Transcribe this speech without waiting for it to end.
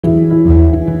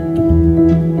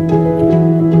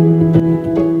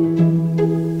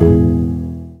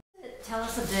Tell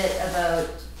us a bit about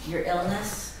your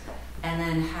illness and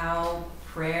then how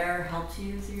prayer helped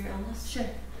you through your illness. Sure.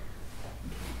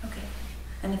 Okay.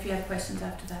 And if you have questions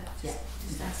after that, just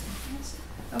ask me. Yes.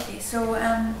 Okay, so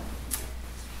I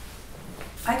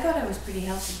thought I was pretty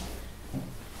healthy.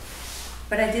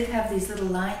 But I did have these little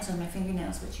lines on my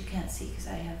fingernails, which you can't see because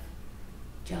I have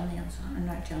gel nails on. Or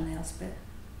not gel nails, but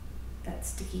that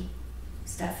sticky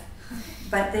stuff.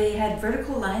 But they had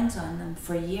vertical lines on them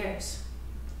for years.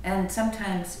 And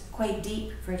sometimes quite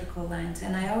deep vertical lines.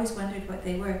 And I always wondered what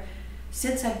they were.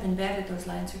 Since I've been better, those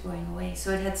lines are going away.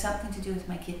 So it had something to do with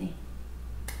my kidney.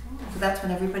 So that's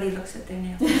when everybody looks at their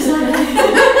nails. But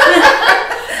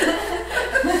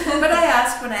I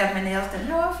ask when I have my nails done,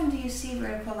 how often do you see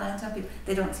vertical lines on people?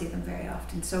 They don't see them very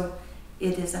often. So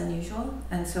it is unusual.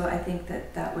 And so I think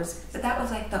that was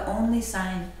like the only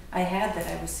sign I had that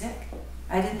I was sick.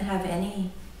 I didn't have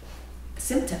any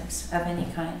symptoms of any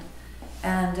kind.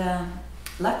 And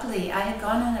luckily, I had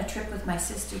gone on a trip with my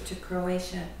sister to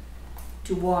Croatia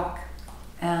to walk.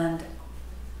 And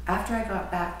after I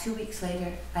got back, 2 weeks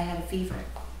later, I had a fever.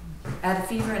 I had a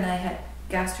fever and I had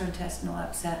gastrointestinal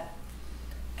upset.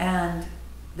 And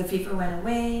the fever went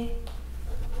away.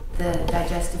 The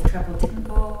digestive trouble didn't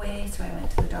go away, so I went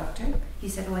to the doctor. He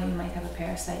said, well, you might have a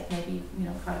parasite. Maybe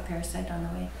you caught a parasite on the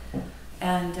way.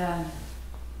 And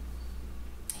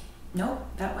no,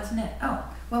 that wasn't it. Oh,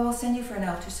 well, we'll send you for an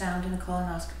ultrasound and a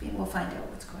colonoscopy, and we'll find out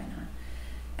what's going on.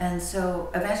 And so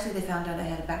eventually they found out I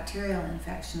had a bacterial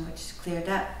infection, which cleared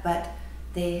up, but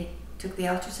they took the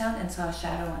ultrasound and saw a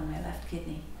shadow on my left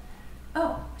kidney.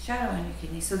 Oh, shadow on your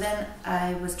kidney. So then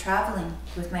I was traveling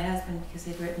with my husband because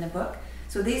they'd written a book.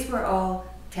 So these were all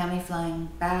Tammy flying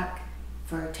back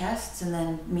for tests and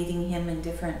then meeting him in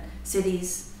different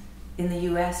cities in the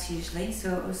US usually.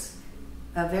 So it was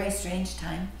a very strange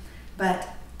time. But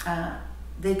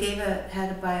they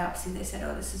had a biopsy. They said,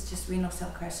 oh, this is just renal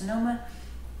cell carcinoma.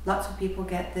 Lots of people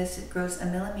get this. It grows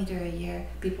 1 millimeter a year.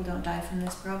 People don't die from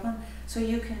this problem. So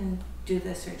you can do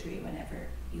the surgery whenever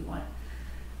you want.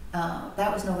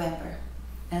 That was November.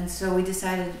 And so we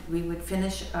decided we would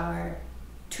finish our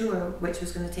tour, which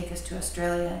was going to take us to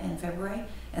Australia in February,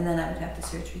 and then I would have the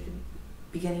surgery the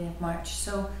beginning of March.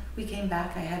 So we came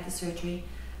back, I had the surgery.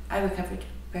 I recovered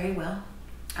very well.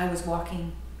 I was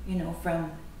walking,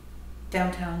 from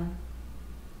downtown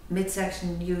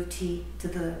midsection U of T to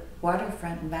the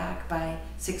waterfront and back by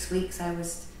 6 weeks. I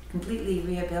was completely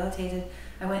rehabilitated.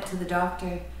 I went to the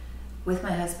doctor with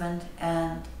my husband,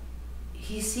 and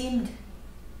he seemed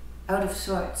out of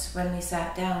sorts when we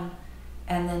sat down,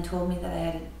 and then told me that I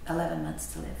had 11 months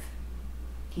to live.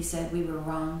 He said we were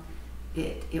wrong.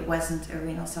 It wasn't a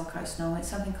renal cell carcinoma. It's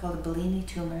something called a Bellini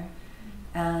tumor.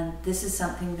 And this is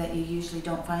something that you usually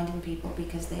don't find in people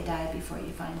because they die before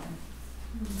you find them.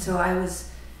 Mm-hmm. So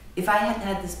if I hadn't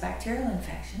had this bacterial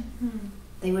infection,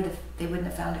 they wouldn't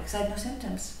have found it because I had no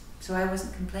symptoms. So I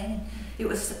wasn't complaining. It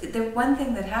was the one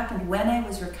thing that happened when I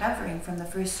was recovering from the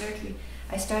first surgery.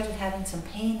 I started having some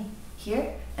pain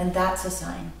here, and that's a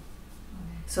sign.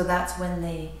 So that's when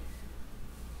they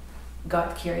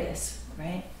got curious,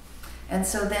 right? And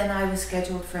so then I was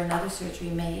scheduled for another surgery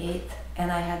May 8th,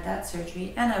 and I had that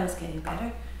surgery, and I was getting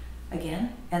better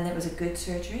again, and it was a good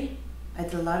surgery. I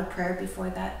did a lot of prayer before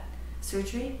that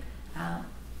surgery.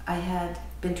 I had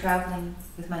been traveling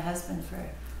with my husband for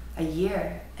a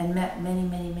year and met many,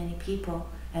 many, many people,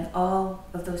 and all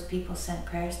of those people sent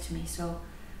prayers to me. So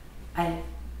I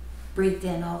breathed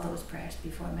in all those prayers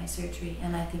before my surgery,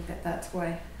 and I think that's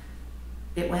why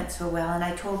it went so well. And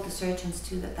I told the surgeons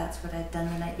too that that's what I'd done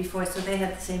the night before, so they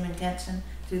had the same intention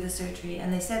through the surgery,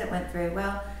 and they said it went very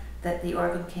well, that the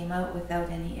organ came out without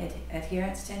any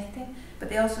adherence to anything, but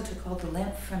they also took all the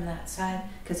lymph from that side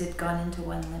because it'd gone into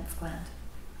one lymph gland.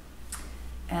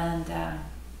 And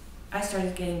I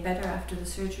started getting better after the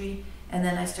surgery, and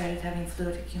then I started having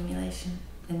fluid accumulation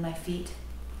in my feet.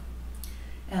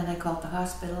 And I called the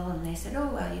hospital, and they said, oh,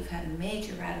 well, you've had a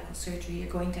major radical surgery. You're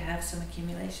going to have some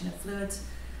accumulation of fluids.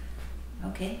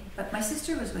 Okay, but my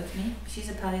sister was with me. She's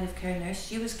a palliative care nurse.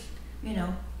 She was,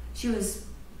 she was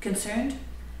concerned,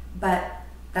 but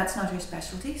that's not her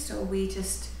specialty, so we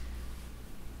just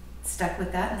stuck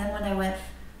with that. And then when I went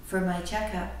for my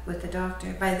checkup with the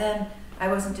doctor, by then I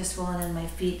wasn't just swollen in my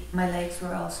feet, my legs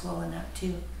were all swollen up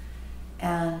too.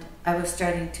 And I was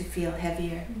starting to feel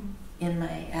heavier in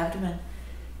my abdomen.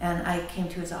 And I came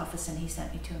to his office, and he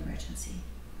sent me to emergency.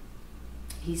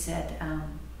 He said,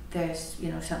 there's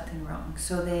something wrong.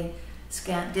 So they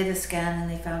did a scan,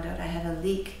 and they found out I had a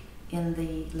leak in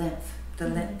the lymph.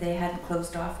 They hadn't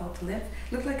closed off all the lymph.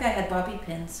 Looked like I had bobby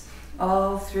pins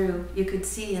all through. You could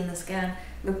see in the scan.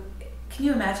 Look, can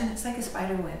you imagine? It's like a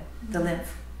spider web, the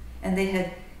lymph. And they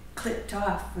had clipped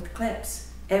off with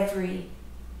clips every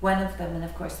one of them, and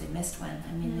of course they missed one.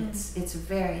 I mean, it's a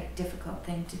very difficult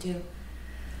thing to do.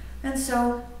 And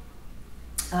so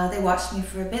they watched me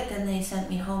for a bit, then they sent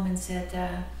me home and said,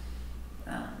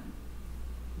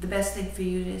 the best thing for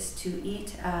you is to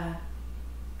eat a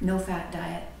no-fat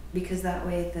diet, because that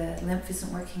way the lymph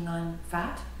isn't working on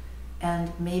fat,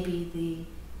 and maybe the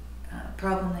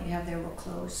problem that you have there will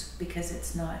close because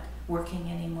it's not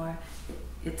working anymore.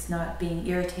 It's not being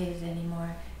irritated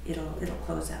anymore. It'll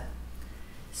close up.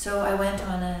 So I went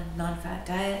on a non-fat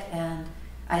diet, and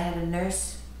I had a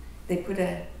nurse. They put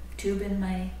a tube in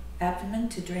my abdomen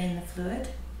to drain the fluid,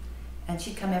 and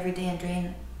she'd come every day and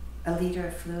drain a liter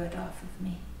of fluid off of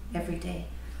me every day.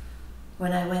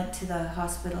 When I went to the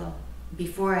hospital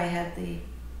before I had the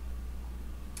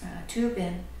tube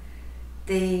in,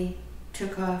 they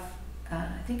took off,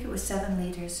 I think it was 7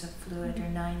 liters of fluid or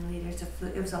 9 liters of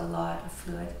fluid. It was a lot of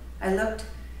fluid.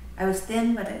 I was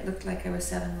thin, but it looked like I was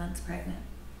 7 months pregnant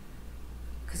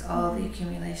because all the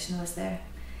accumulation was there.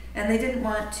 And they didn't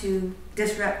want to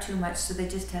disrupt too much, so they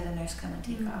just had a nurse come and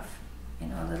take off,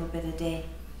 a little bit a day.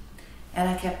 And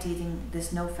I kept eating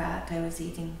this no fat. I was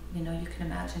eating, you can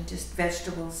imagine, just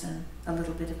vegetables and a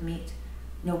little bit of meat.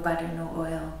 No butter, no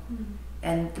oil.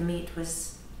 And the meat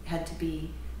had to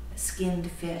be skinned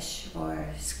fish or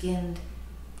skinned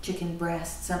chicken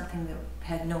breast, something that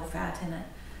had no fat in it.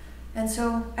 And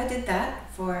so I did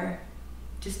that for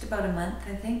just about a month,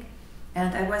 I think.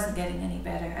 And I wasn't getting any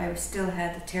better. I still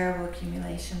had a terrible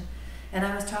accumulation. And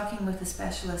I was talking with a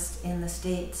specialist in the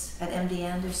States at MD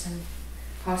Anderson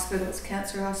Hospital. It's a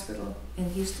cancer hospital in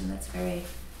Houston that's very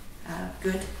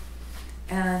good.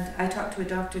 And I talked to a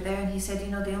doctor there, and he said,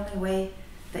 the only way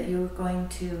that you're going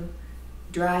to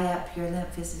dry up your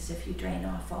lymph is if you drain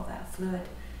off all that fluid.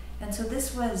 And so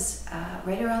this was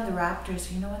right around the Raptors.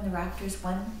 When the Raptors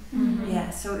won?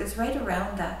 Yeah, so it was right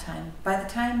around that time. By the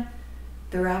time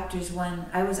the Raptors won,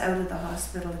 I was out of the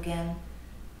hospital again,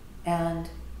 and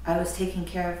I was taking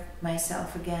care of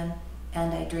myself again,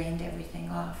 and I drained everything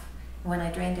off. When I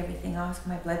drained everything off,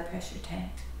 my blood pressure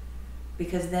tanked,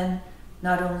 because then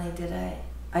not only did I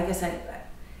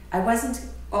wasn't,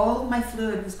 all my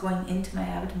fluid was going into my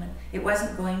abdomen. It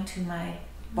wasn't going to my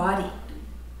body,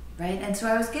 right? And so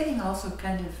I was getting also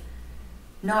kind of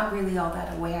not really all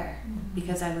that aware,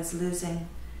 because I was losing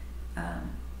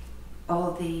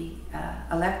all the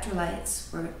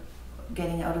electrolytes were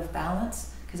getting out of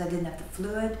balance because I didn't have the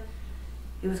fluid.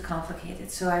 It was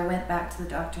complicated. So I went back to the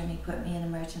doctor, and he put me in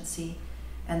emergency.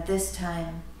 And this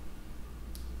time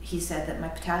he said that my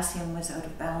potassium was out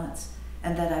of balance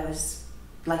and that I was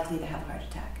likely to have a heart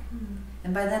attack.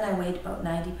 And by then I weighed about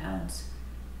 90 pounds.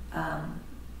 And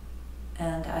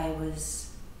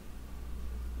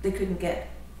they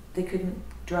couldn't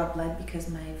draw blood because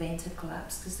my veins had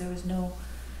collapsed because there was no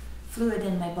fluid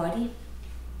in my body.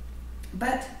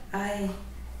 But I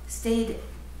stayed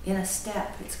in a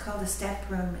step. It's called a step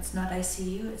room. It's not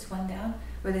ICU, it's one down,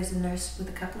 where there's a nurse with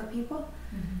a couple of people.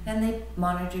 And they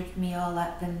monitored me all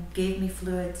up and gave me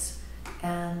fluids,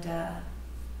 and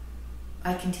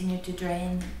I continued to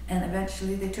drain, and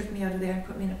eventually they took me out of there and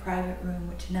put me in a private room,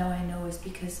 which now I know is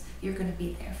because you're going to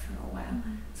be there for a while.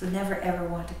 So never ever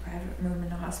want a private room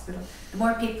in a hospital. The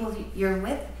more people you're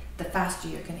with, the faster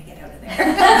you're going to get out of there.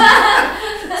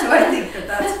 So I think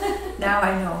that's, now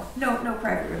I know. No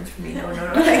private rooms for me. No.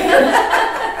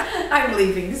 I'm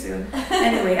leaving soon.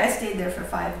 Anyway, I stayed there for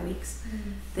 5 weeks.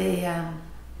 They,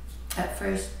 at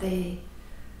first they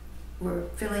were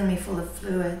filling me full of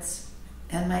fluids,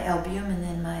 and my albumin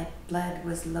in my blood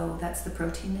was low. That's the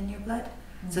protein in your blood.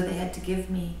 So they had to give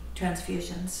me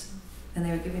transfusions, and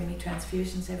they were giving me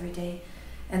transfusions every day.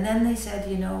 And then they said,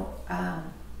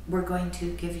 we're going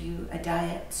to give you a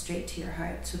diet straight to your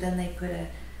heart. So then they put a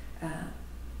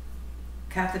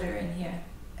catheter in here,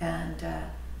 and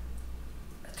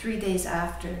 3 days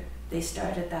after they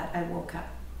started that, I woke up.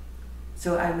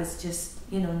 So I was just,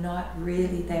 not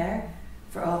really there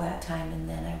for all that time, and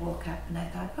then I woke up and I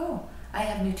thought, oh, I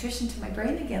have nutrition to my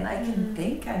brain again. I can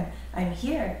think. I'm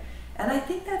here. And I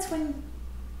think that's when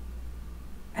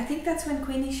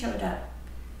Queenie showed up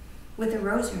with a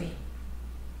rosary.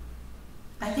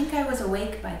 I think I was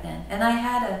awake by then, and I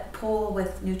had a bowl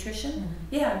with nutrition.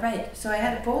 Yeah, right. So I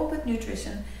had a bowl with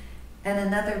nutrition, and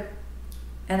another,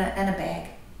 and a bag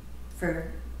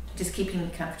for just keeping me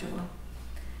comfortable.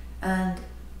 And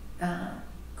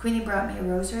Queenie brought me a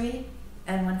rosary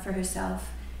and one for herself,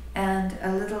 and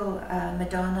a little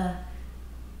Madonna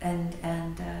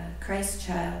and Christ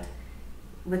child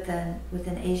with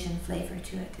an Asian flavor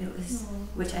to it. It was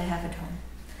which I have at home.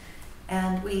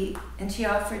 And she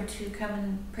offered to come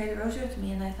and pray the rosary with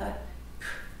me, and I thought,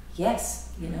 yes,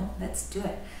 let's do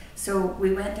it. So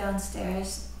we went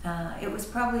downstairs. It was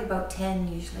probably about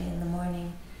 10 usually in the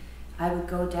morning. I would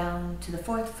go down to the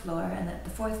 4th floor, and at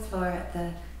the 4th floor at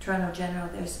the Toronto General,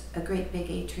 there's a great big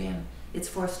atrium. It's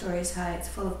 4 stories high, it's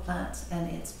full of plants, and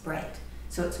it's bright.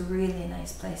 So it's a really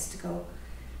nice place to go.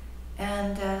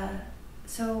 And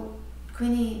so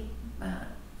Queenie,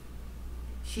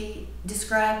 she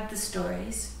described the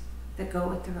stories that go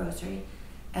with the rosary,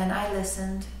 and I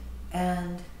listened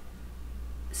and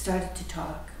started to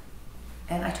talk.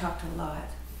 And I talked a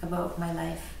lot about my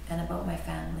life and about my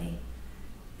family.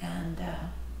 And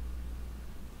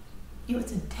it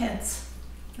was intense.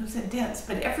 It was intense.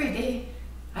 But every day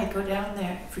I'd go down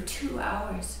there for 2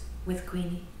 hours with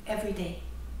Queenie. Every day.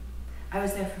 I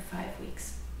was there for 5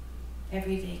 weeks.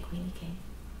 Every day Queenie came.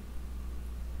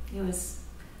 It was,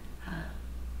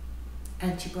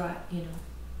 and she brought,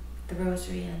 the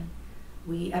rosary,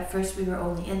 and at first we were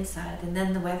only inside, and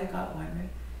then the weather got warmer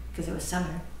because it was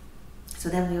summer. So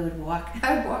then we would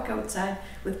I would walk outside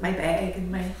with my bag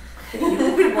and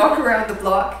we'd walk around the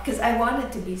block because I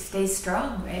wanted to stay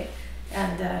strong, right?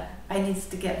 And I needed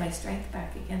to get my strength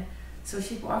back again. So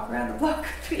she'd walk around the block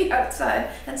with me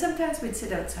outside, and sometimes we'd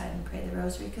sit outside and pray the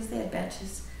rosary because they had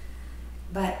benches.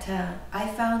 But I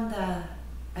found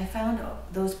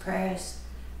those prayers.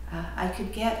 I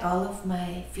could get all of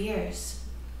my fears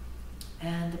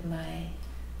and my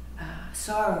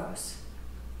sorrows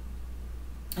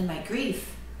and my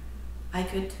grief. I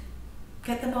could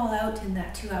get them all out in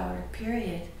that 2-hour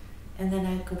period, and then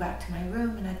I'd go back to my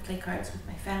room and I'd play cards with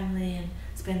my family and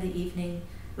spend the evening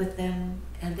with them,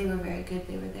 and they were very good.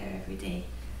 They were there every day.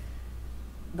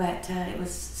 But it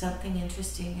was something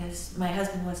interesting, as my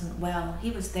husband wasn't well.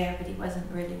 He was there, but he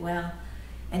wasn't really well.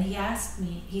 And he asked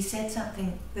me, he said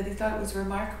something that he thought was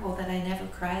remarkable, that I never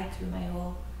cried through my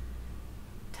whole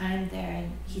time there.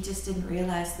 And he just didn't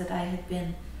realize that I had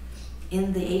been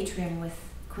in the atrium with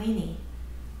Queenie,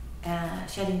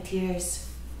 shedding tears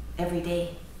every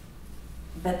day.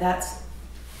 But that's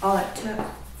all it took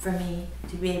for me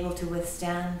to be able to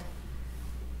withstand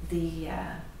the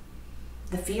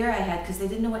fear I had, because they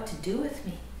didn't know what to do with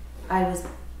me. I was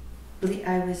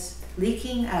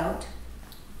leaking out.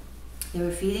 They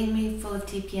were feeding me full of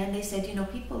TPN. They said,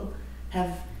 people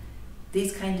have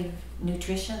these kind of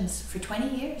nutritions for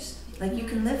 20 years. Like, you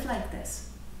can live like this.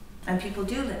 And people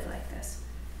do live like this.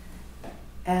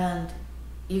 And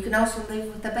you can also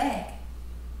live with a bag.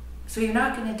 So you're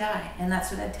not going to die. And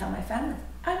that's what I'd tell my family.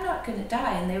 I'm not going to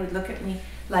die. And they would look at me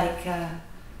like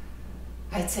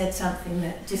I'd said something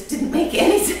that just didn't make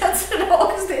any sense at all,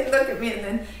 because they'd look at me and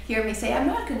then hear me say, I'm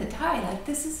not going to die. Like,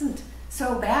 this isn't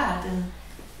so bad. And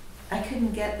I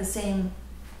couldn't get the same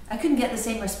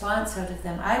response out of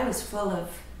them. I was full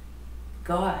of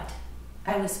God.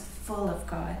 I was full of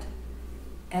God.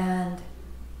 And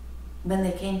when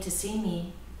they came to see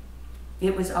me,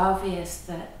 it was obvious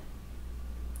that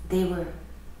they were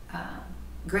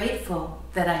grateful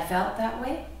that I felt that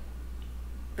way,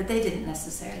 but they didn't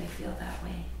necessarily feel that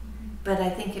way. But I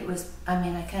think it was,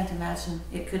 I can't imagine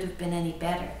it could have been any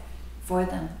better for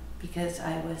them, because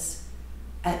I was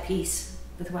at peace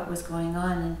with what was going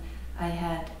on. And I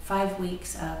had 5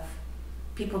 weeks of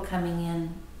people coming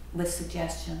in with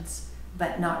suggestions,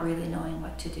 but not really knowing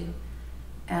what to do.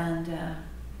 And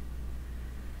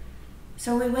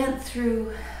so we went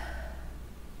through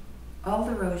all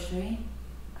the rosary.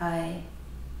 I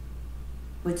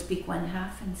would speak one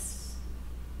half and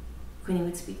Queenie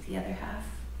would speak the other half.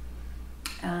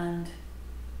 And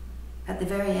at the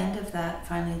very end of that,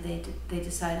 finally they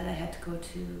decided I had to go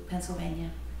to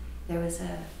Pennsylvania. There was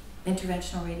a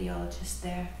interventional radiologist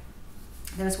there.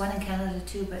 There was one in Canada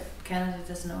too, but Canada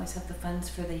doesn't always have the funds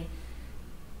for the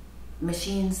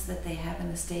machines that they have in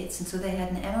the States. And so they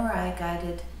had an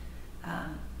MRI-guided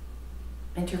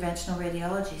interventional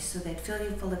radiology. So they'd fill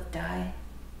you full of dye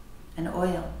and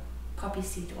oil, poppy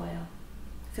seed oil,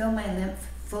 fill my lymph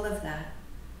full of that,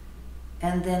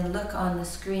 and then look on the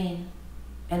screen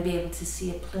and be able to see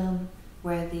a plume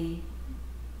where it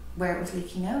was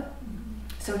leaking out.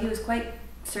 So he was quite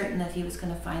certain that he was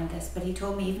going to find this, but he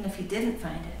told me even if he didn't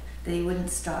find it, that he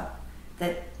wouldn't stop,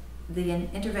 that the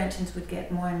interventions would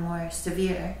get more and more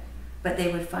severe, but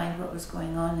they would find what was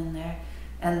going on in there.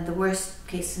 And the worst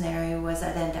case scenario was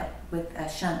I'd end up with a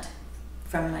shunt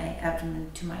from my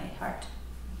abdomen to my heart.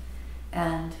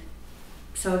 And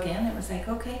so again, it was like,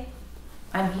 okay,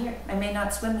 I'm here. I may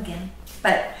not swim again,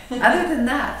 but other than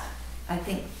that, I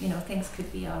think, things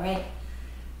could be all right.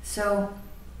 So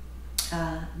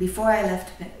before I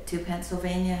left to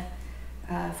Pennsylvania,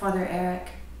 Father Eric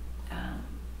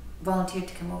volunteered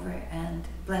to come over and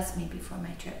bless me before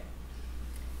my trip.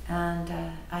 And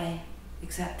I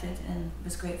accepted and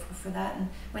was grateful for that. And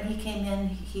when he came in,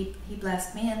 he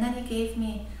blessed me, and then he gave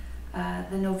me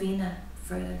the novena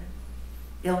for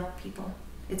ill people.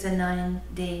 It's a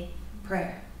 9-day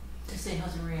prayer. To St.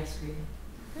 Josemaria Escrivá.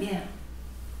 Yeah.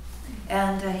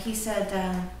 And he said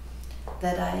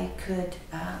that I could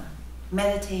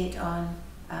meditate on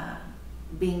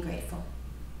being grateful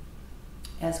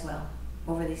as well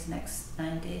over these next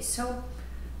 9 days. So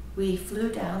we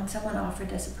flew down. Someone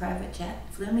offered us a private jet,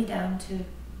 flew me down to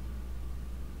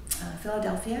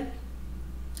Philadelphia,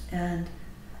 and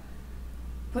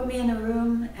put me in a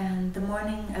room. And the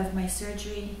morning of my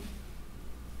surgery,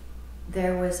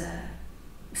 there was a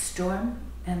storm,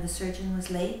 and the surgeon was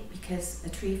late because a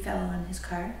tree fell on his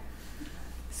car.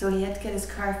 So he had to get his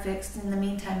car fixed. In the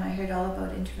meantime, I heard all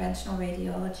about interventional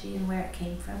radiology and where it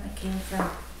came from. It came from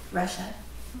Russia.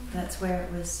 That's where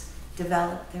it was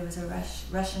developed. There was a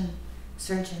Russian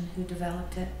surgeon who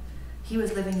developed it. He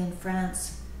was living in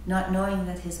France, not knowing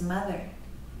that his mother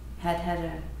had had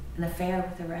an affair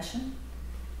with a Russian.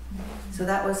 So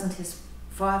that wasn't his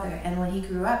father. And when he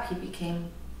grew up, he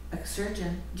became a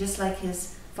surgeon, just like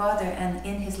his father, and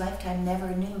in his lifetime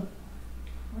never knew.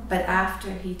 But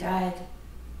after he died,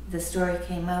 the story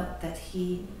came out that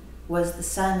he was the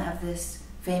son of this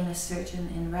famous surgeon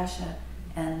in Russia,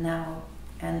 and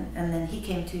then he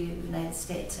came to the United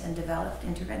States and developed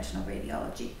interventional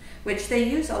radiology, which they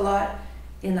use a lot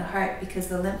in the heart because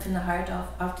the lymph in the heart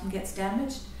often gets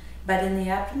damaged, but in the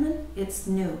abdomen it's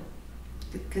new,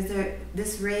 because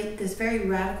this very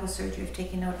radical surgery of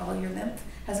taking out all your lymph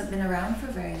hasn't been around for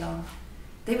very long.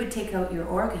 They would take out your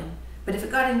organ, but if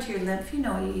it got into your lymph, you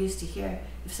used to hear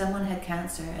if someone had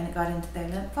cancer and it got into their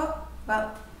lymph, oh,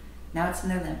 well, now it's in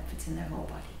their lymph, it's in their whole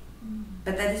body.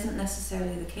 But that isn't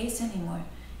necessarily the case anymore.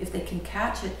 If they can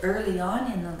catch it early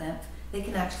on in the lymph, they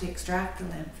can actually extract the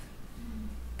lymph.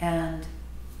 And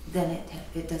then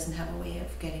it doesn't have a way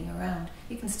of getting around.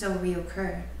 It can still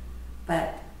reoccur,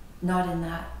 but not in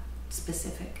that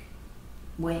specific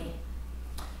way.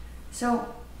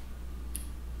 So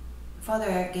Father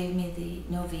Eric gave me the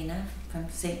novena from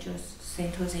Saint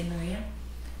Josemaria,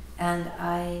 and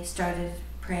I started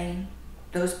praying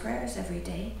those prayers every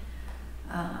day.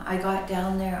 I got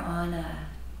down there on a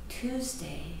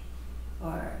Tuesday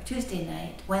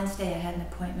night. Wednesday I had an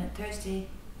appointment. Thursday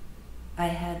I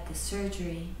had the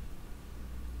surgery,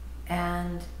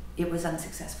 and it was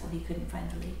unsuccessful. He couldn't find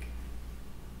the leak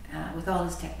with all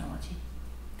his technology.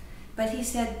 But he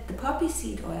said the poppy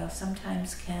seed oil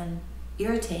sometimes can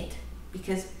irritate,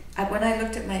 because when I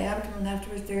looked at my abdomen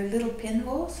afterwards, there are little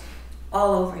pinholes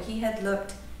all over. He had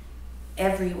looked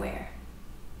everywhere.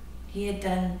 He had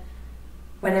done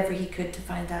whatever he could to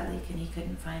find that leak, and he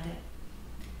couldn't find it.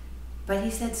 But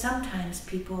he said sometimes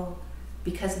people,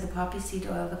 because of the poppy seed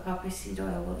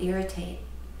oil will irritate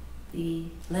the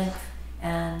lymph,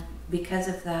 and because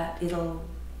of that, it'll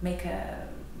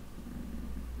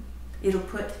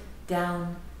put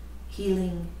down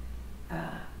healing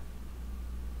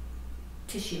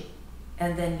tissue,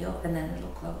 and then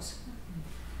it'll close.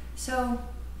 So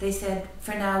they said,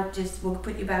 for now, we'll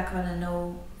put you back on a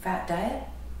no-fat diet.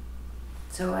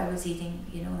 So I was eating,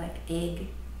 like egg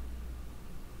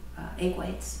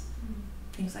whites,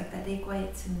 things like that, egg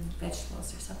whites and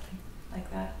vegetables or something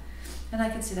like that. And I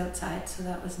could sit outside, so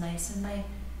that was nice. And my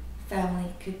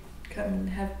family could come and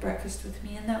have breakfast with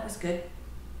me, and that was good.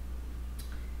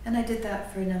 And I did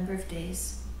that for a number of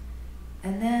days.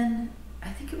 And then, I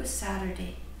think it was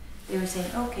Saturday, they were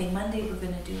saying, okay, Monday we're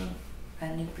going to do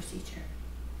a new procedure.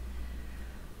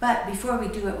 But before we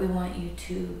do it, we want you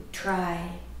to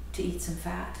try to eat some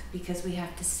fat, because we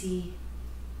have to see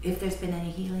if there's been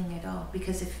any healing at all.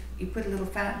 Because if you put a little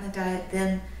fat in the diet,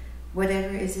 then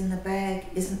whatever is in the bag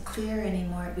isn't clear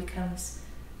anymore. It becomes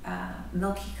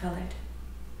milky colored,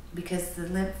 because the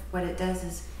lymph, what it does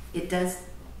is it does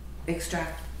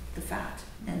extract the fat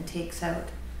and takes out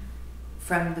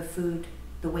from the food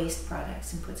the waste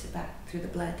products and puts it back through the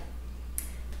blood.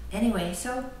 Anyway,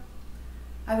 so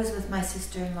I was with my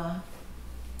sister-in-law,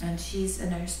 and she's a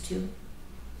nurse too.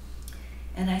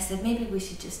 And I said, maybe we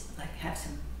should just have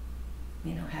some,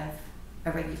 have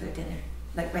a regular dinner,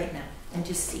 like right now, and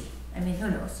just see. I mean, who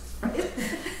knows, right?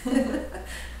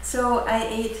 So I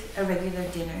ate a regular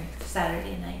dinner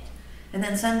Saturday night. And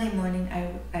then Sunday morning,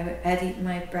 I had eaten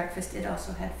my breakfast. It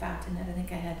also had fat in it. I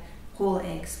think I had whole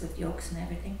eggs with yolks and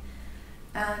everything.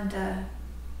 And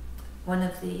one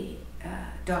of the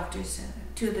doctors,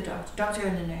 two of the doctor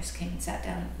and the nurse came and sat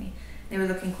down with me. They were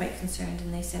looking quite concerned,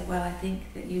 and they said, well, I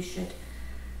think that you should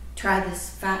try this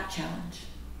fat challenge.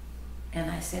 And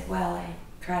I said, well, I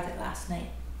tried it last night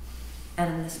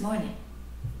and this morning.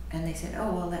 And they said,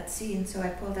 oh, well, let's see. And so I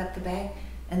pulled up the bag,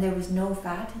 and there was no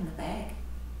fat in the bag.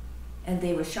 And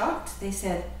they were shocked. They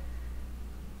said,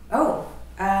 oh,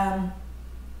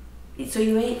 so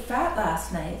you ate fat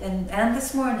last night and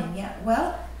this morning. Yeah,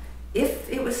 well, if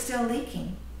it was still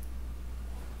leaking,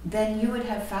 then you would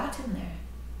have fat in there.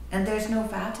 And there's no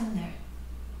fat in there.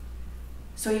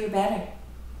 So you're better.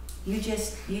 You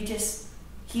just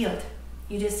healed.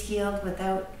 You just healed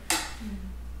without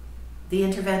the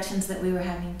interventions that we were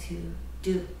having to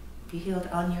do. You healed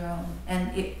on your own.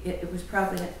 And it was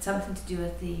probably had something to do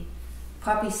with the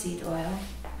poppy seed oil.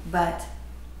 But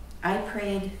I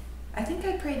think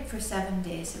I prayed for 7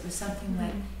 days. It was something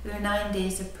like, there were 9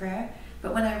 days of prayer.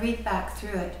 But when I read back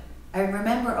through it, I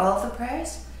remember all the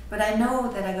prayers, but I know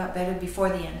that I got better before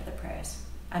the end of the prayers.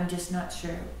 I'm just not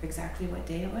sure exactly what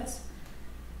day it was.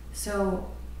 So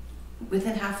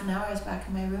within half an hour, I was back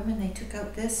in my room, and they took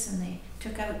out this and they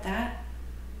took out that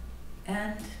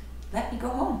and let me go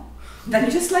home. Like,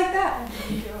 just like that.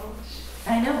 Oh my gosh.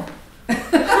 I know.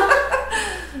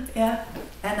 Yeah.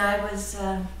 And I was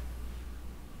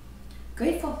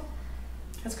grateful.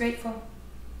 I was grateful.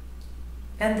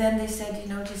 And then they said,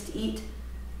 just eat.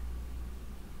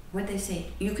 What'd they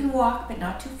say? You can walk, but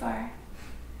not too far.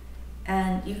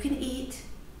 And you can eat,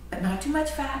 but not too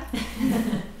much fat.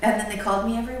 And then they called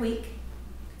me every week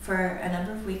for a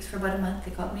number of weeks, for about a month.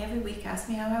 They called me every week, asked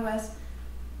me how I was.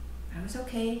 I was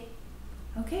okay.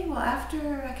 Okay, well,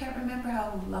 after, I can't remember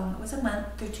how long, it was a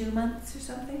month or 2 months or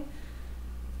something.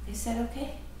 They said,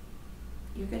 okay,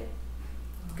 you're good.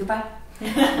 Goodbye.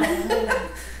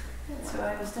 So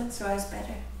I was done, so I was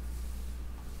better.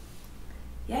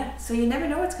 Yeah, so you never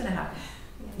know what's going to happen.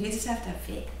 You just have to have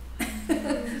faith.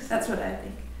 That's what I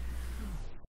think.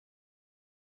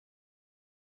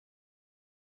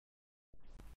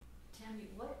 Tammy,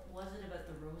 what was it about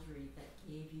the rosary that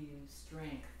gave you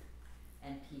strength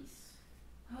and peace?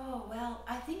 Oh, well,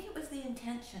 I think it was the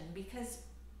intention, because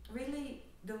really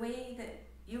the way that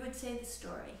you would say the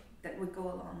story that would go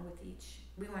along with each,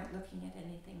 we weren't looking at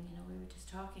anything, we were just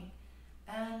talking.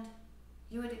 And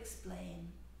you would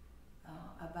explain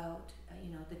about,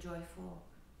 the joyful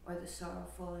or the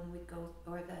sorrowful, and we'd go,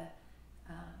 or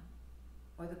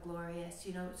the glorious,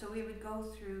 So we would go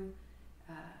through,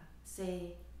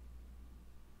 say,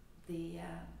 the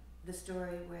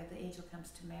story where the angel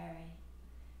comes to Mary.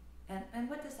 And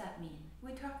what does that mean?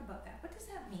 We talk about that. What does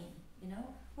that mean?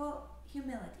 Well,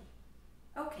 humility.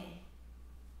 Okay,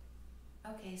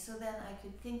 so then I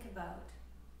could think about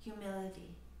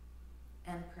humility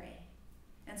and pray.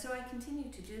 And so I continue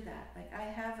to do that. Like, I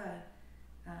have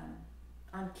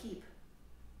on Keep,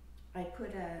 I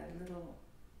put a little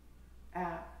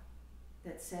app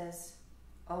that says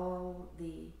all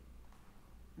the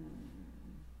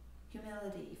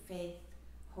humility, faith,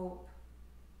 hope,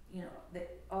 that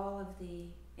all of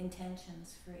the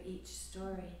intentions for each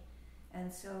story.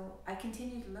 And so I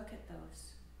continue to look at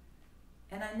those.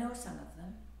 And I know some of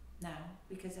them now,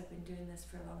 because I've been doing this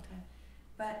for a long time.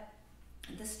 But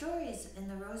the stories in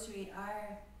the Rosary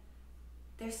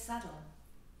they're subtle.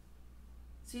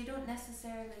 So you don't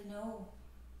necessarily know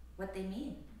what they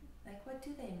mean. Like, what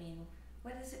do they mean?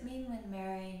 What does it mean when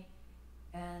Mary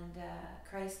and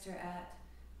Christ are at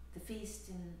the feast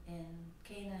in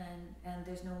Cana and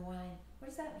there's no wine? What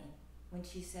does that mean? When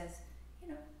she says,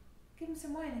 give him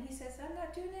some wine, and he says, I'm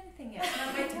not doing anything yet, it's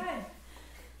not my time.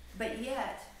 But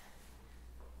yet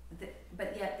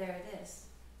there it is.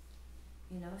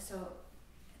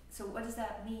 So what does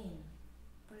that mean?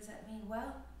 What does that mean?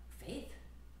 Well, faith,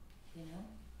 means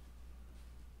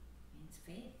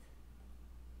faith.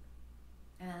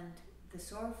 And the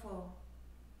sorrowful,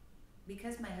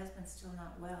 because my husband's still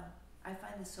not well, I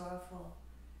find the sorrowful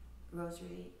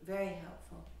rosary very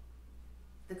helpful.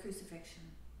 The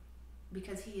crucifixion,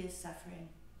 because he is suffering,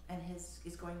 and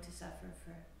is going to suffer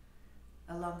for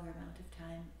a longer amount of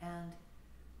time, and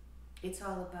it's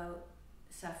all about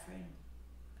suffering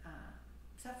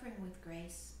with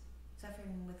grace,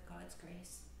 suffering with God's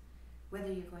grace,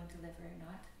 whether you're going to live or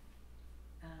not.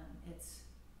 It's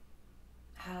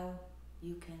how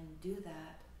you can do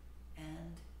that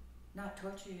and not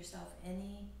torture yourself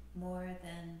any more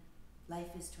than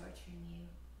life is torturing you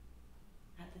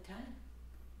at the time.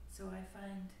 So I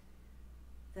find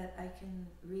that I can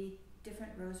read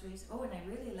different rosaries. Oh, and I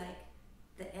really like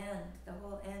the end, the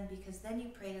whole end, because then you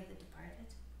pray to the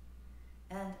departed.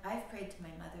 And I've prayed to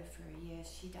my mother for years.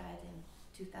 She died in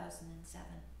 2007.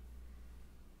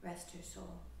 Rest her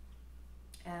soul.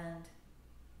 And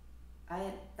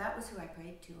that was who I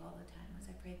prayed to all the time, was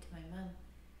I prayed to my mom.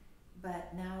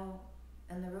 But now,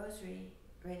 in the rosary,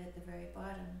 right at the very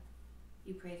bottom,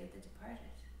 you pray to the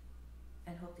departed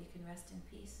and hope they can rest in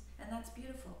peace. And that's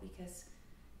beautiful, because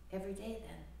every day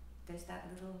then, there's that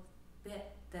little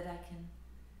bit that I can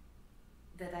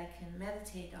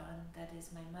meditate on, that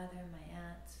is my mother, my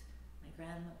aunts, my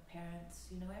grandparents,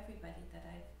 everybody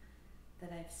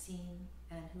that I've seen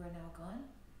and who are now gone.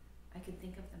 I can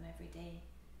think of them every day.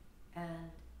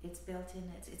 And it's built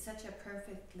in, it's such a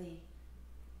perfectly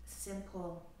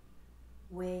simple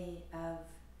way of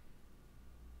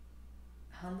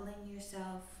humbling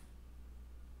yourself,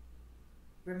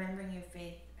 remembering your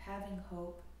faith, having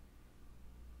hope,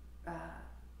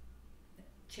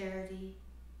 charity,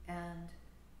 and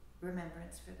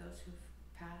remembrance for those who've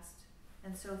passed.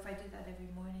 And so if I do that every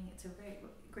morning, it's a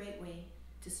great way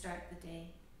to start the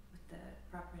day with the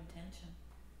proper intention.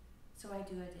 So I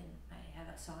do it I have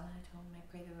a sauna at home, I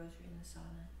pray the rosary in the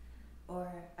sauna, or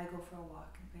I go for a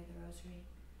walk and pray the rosary,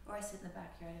 or I sit in the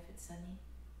backyard if it's sunny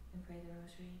and pray the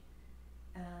rosary.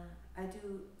 I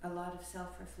do a lot of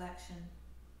self-reflection,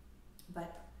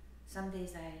 but some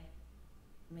days I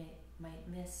might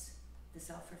miss the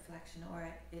self-reflection, or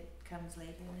it comes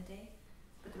later in the day.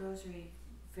 But the rosary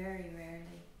very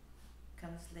rarely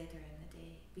comes later in the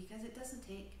day, because it doesn't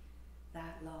take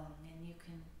that long, and you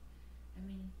can,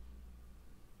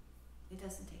 it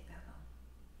doesn't take that long.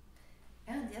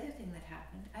 And the other thing that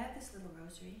happened, I have this little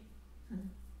rosary.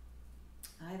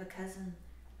 I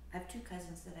have two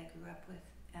cousins that I grew up with.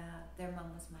 Their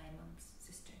mom was my mom's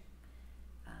sister.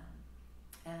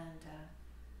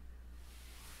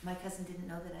 My cousin didn't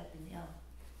know that I'd been ill.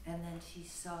 And then she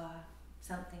saw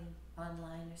something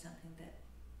online or something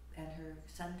and her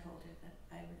son told her that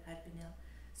I'd been ill.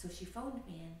 So she phoned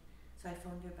me in. So I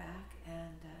phoned her back,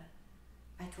 and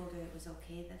I told her it was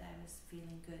okay, that I was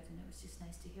feeling good, and it was just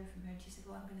nice to hear from her. And she said,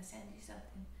 well, I'm going to send you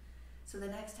something. So the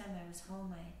next time I was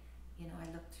home, I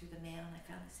looked through the mail and I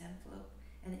found this envelope,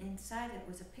 and inside it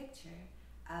was a picture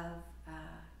of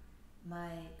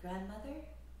my grandmother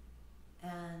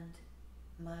and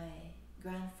my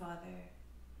grandfather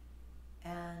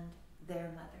and their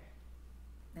mother.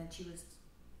 And she was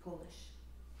Polish.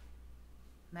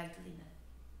 Magdalena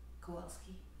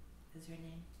Kowalski is her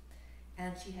name.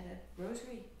 And she had a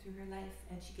rosary through her life,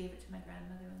 and she gave it to my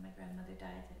grandmother when my grandmother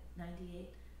died at 98.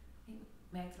 I think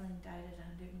Magdalene died at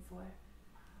 104.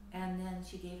 And then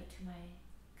she gave it to my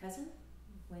cousin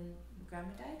when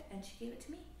grandma died, and she gave it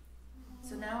to me.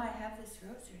 So now I have this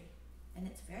rosary, and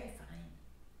it's very fine.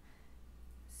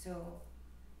 So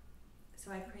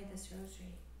I pray this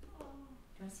rosary. Do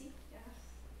you want to see?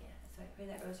 Yes. Yeah, so I pray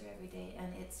that rosary every day,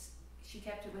 and she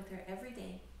kept it with her every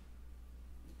day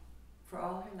for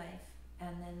all her life,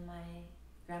 and then my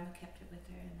grandma kept it with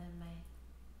her, and then my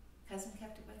cousin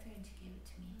kept it with her, and she gave it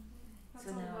to me. That's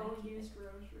So a now well-used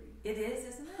rosary. It is,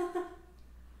 isn't it?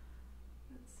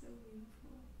 That's so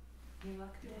beautiful. You're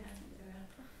welcome to Yeah. hand it around.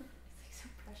 It's like so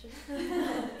precious.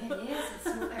 It is, it's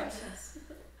so precious.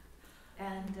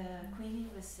 And Queenie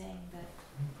was saying that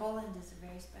Poland is a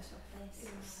very special place.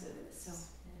 Yes, it is. So,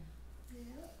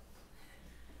 Yeah.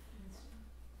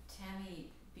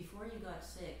 Tammy, before you got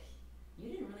sick, you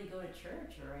didn't really go to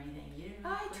church or anything. You didn't.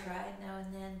 I tried now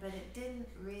and then, but it didn't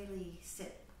really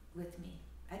sit with me.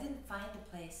 I didn't find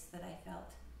a place that I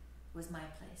felt was my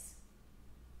place.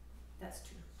 That's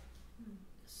true.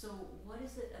 So what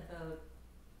is it about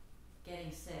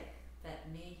getting sick that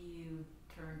made you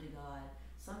turn to God?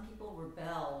 Some people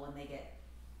rebel when they get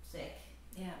sick.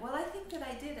 Yeah, well, I think that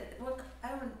I did it. Well, I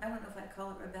don't know if I'd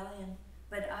call it rebellion,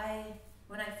 but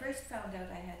when I first found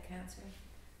out I had cancer,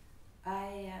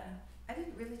 I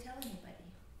didn't really tell anybody.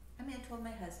 I told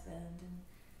my husband,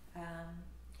 and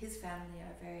his family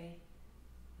are very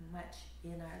much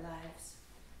in our lives.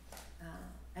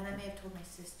 And I may have told my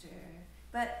sister,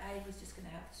 but I was just going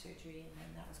to have the surgery, and then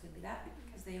that was going to be that,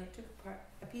 because they took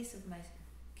a piece of my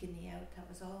kidney out. That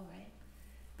was all right.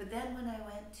 But then when I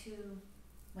went to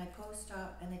my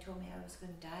post-op and they told me I was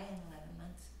going to die in 11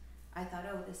 months, I thought,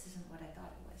 oh, this isn't what I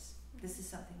thought it was. This is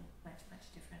something much,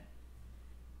 much different.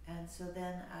 And so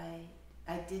then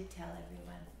I did tell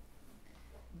everyone.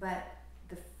 But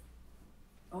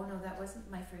oh no, that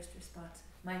wasn't my first response.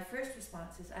 My first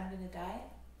response is, I'm going to die.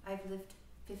 I've lived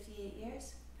 58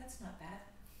 years. That's not bad.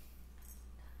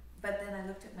 But then I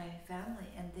looked at my family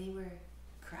and they were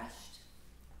crushed,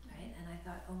 right? And I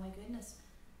thought, oh my goodness,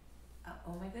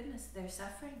 they're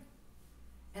suffering.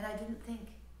 And I didn't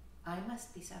think, I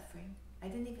must be suffering. I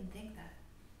didn't even think that.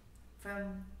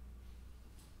 From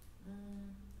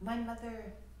my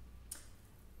mother's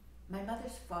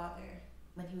father,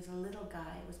 when he was a little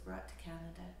guy, was brought to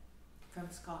Canada, from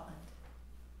Scotland,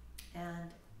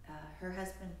 and her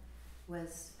husband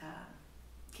was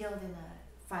killed in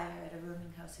a fire at a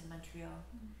rooming house in Montreal.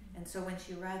 Mm-hmm. And so when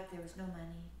she arrived, there was no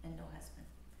money and no husband.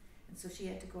 And so she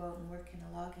had to go out and work in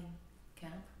a logging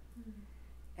camp.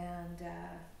 Mm-hmm. And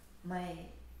my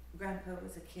grandpa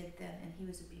was a kid then, and he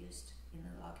was abused in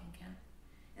the logging camp.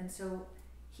 And so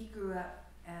he grew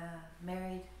up,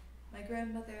 married my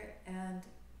grandmother, and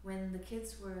when the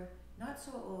kids were not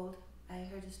so old, I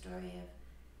heard a story of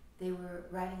they were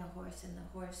riding a horse and the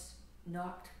horse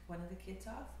knocked one of the kids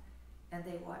off, and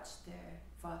they watched their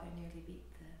father nearly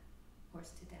beat the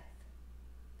horse to death.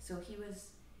 So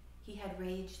he had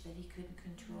rage that he couldn't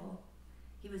control.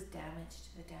 He was damaged,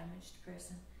 a damaged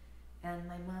person. And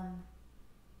my mom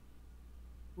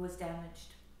was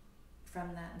damaged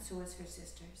from that, and so was her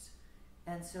sisters.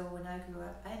 And so when I grew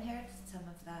up, I inherited some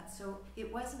of that. So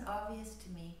it wasn't obvious to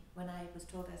me when I was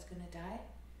told I was going to die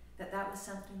that that was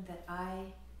something that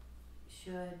I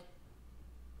should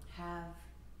have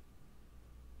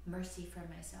mercy for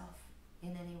myself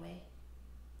in any way.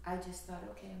 I just thought,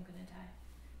 okay, I'm going to die.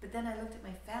 But then I looked at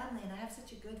my family, and I have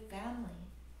such a good family.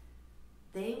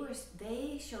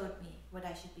 They showed me what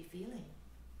I should be feeling.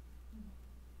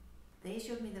 They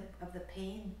showed me of the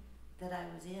pain that I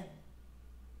was in.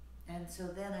 And so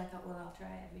then I thought, well, I'll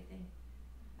try everything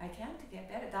I can to get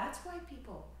better. That's why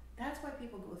people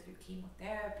go through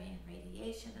chemotherapy and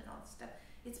radiation and all this stuff.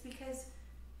 It's because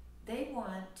they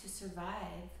want to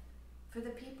survive for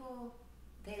the people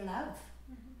they love.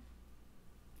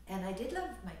 Mm-hmm. And I did love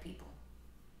my people,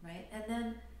 right? And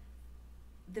then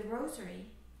the rosary,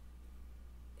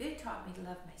 it taught me to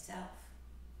love myself.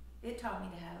 It taught me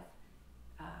to have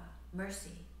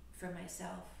mercy for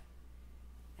myself,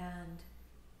 and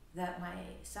that my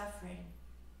suffering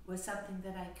was something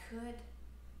that I could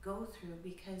go through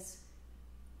because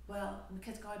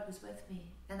God was with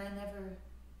me, and I never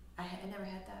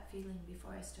had that feeling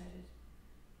before I started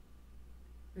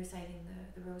reciting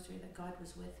the rosary, that God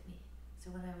was with me. So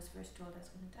when I was first told I was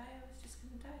going to die, I was just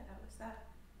going to die. That was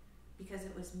that, because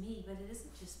it was me, but it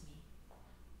isn't just me.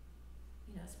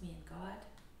 You know, it's me and God.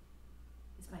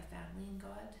 It's my family and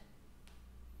God.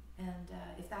 And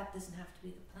if that doesn't have to be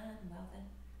the plan, well then,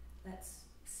 let's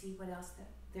see what else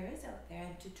there is out there,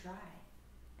 and to try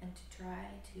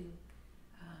to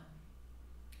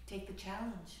take the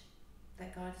challenge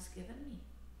that God has given me.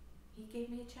 He gave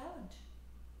me a challenge,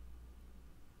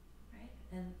 right?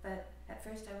 But at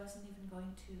first I wasn't even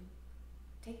going to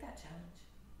take that challenge.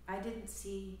 I didn't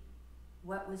see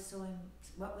what was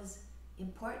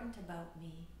important about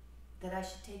me that I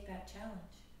should take that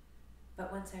challenge.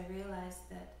 But once I realized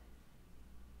that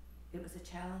it was a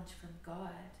challenge from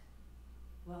God,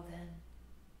 well then,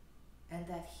 and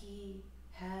that He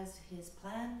has His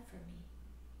plan for me,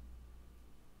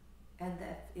 and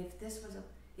that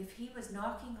if He was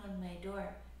knocking on my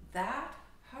door that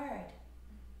hard,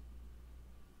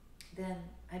 then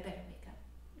I better wake up.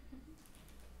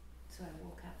 So I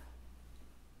woke up.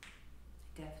 I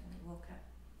definitely woke up.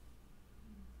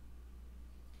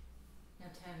 Now,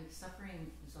 Tammy,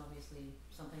 suffering is obviously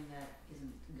something that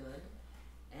isn't good,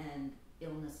 and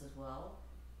illness as well.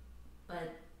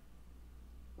 But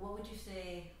what would you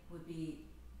say would be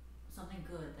something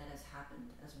good that has happened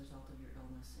as a result of your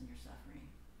illness and your suffering?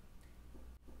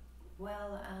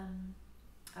 Well,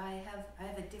 I have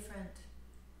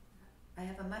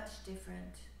a much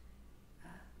different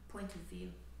point of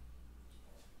view.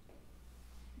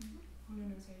 Mm-hmm. Oh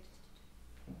no, sorry.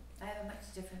 I have a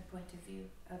much different point of view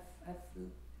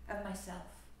of myself.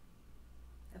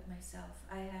 Of myself.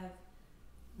 I have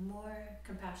more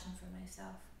compassion for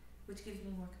myself, which gives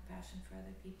me more compassion for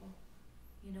other people.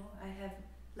 You know, I have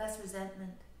less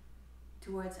resentment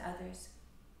towards others,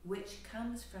 which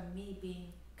comes from me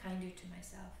being kinder to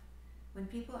myself. When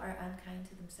people are unkind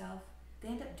to themselves, they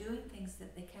end up doing things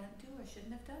that they can't do or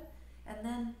shouldn't have done, and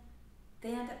then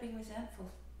they end up being resentful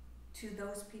to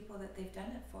those people that they've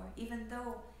done it for, even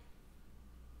though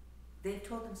they've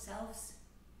told themselves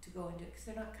to go and do it, because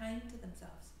they're not kind to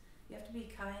themselves. You have to be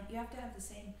kind. You have to have the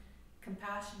same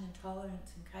compassion and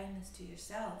tolerance and kindness to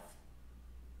yourself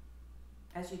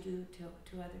as you do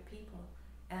to other people.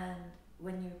 And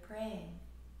when you're praying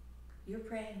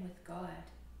with God.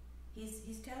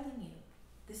 He's telling you,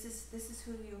 this is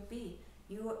who you'll be.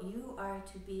 You are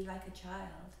to be like a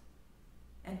child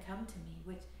and come to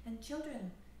me. And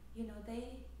children, you know,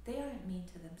 they aren't mean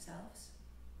to themselves.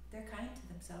 They're kind to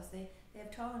themselves. They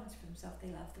have tolerance for themselves. They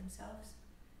love themselves.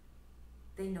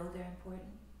 They know they're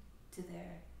important to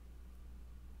their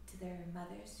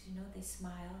mothers. You know, they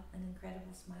smile, an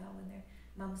incredible smile when their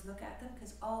mums look at them,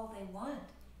 because all they want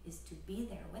is to be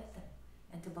there with them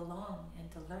and to belong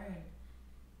and to learn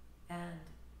And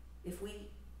if we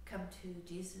come to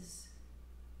Jesus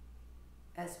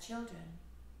as children,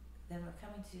 then we're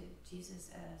coming to Jesus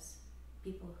as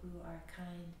people who are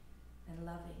kind and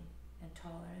loving and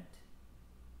tolerant.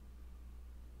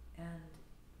 And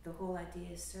the whole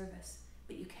idea is service.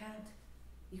 But you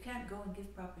can't go and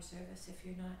give proper service if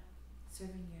you're not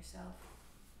serving yourself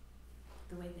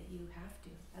the way that you have to.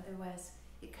 Otherwise,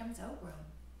 it comes out wrong.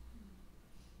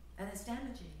 And it's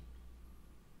damaging.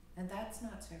 And that's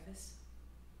not service.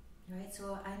 Right?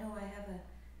 So I know I have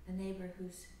a neighbor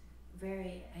who's a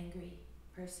very angry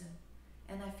person.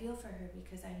 And I feel for her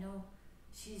because I know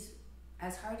she's,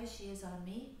 as hard as she is on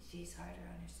me, she's harder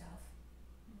on herself.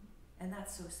 And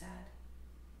that's so sad.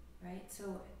 Right?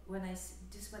 So when I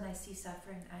see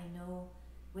suffering, I know,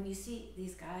 when you see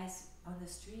these guys on the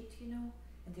street, you know,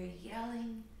 and they're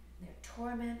yelling, and they're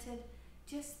tormented,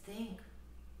 just think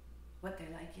what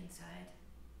they're like inside.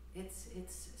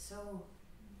 It's so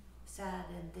sad,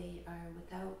 and they are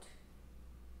without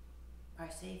our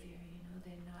Savior, you know,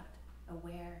 they're not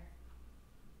aware,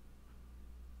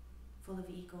 full of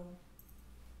ego.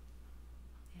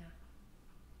 Yeah.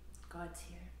 God's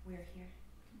here, we're here.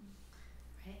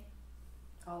 Right?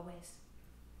 Always.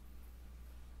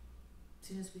 As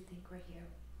soon as we think we're here,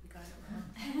 we got it wrong.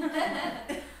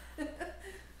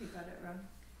 We got it wrong.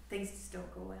 Things just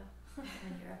don't go well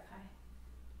when you're up high.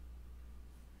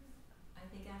 I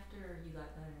think after you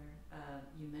got better,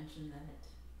 you mentioned that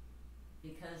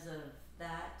because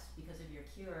of your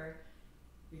cure,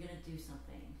 you're going to do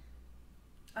something.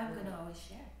 I'm going to always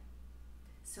share.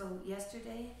 So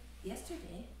yesterday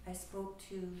I spoke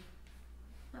to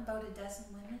about a dozen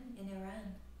women in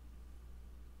Iran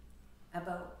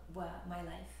about my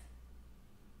life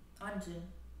on Zoom.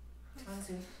 On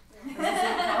Zoom.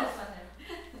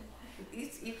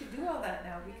 You could do all that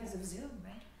now because of Zoom,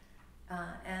 right?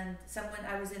 And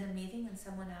I was in a meeting and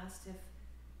someone asked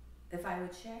if I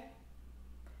would share.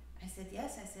 I said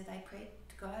yes. I said I prayed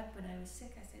to God when I was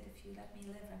sick. I said, if you let me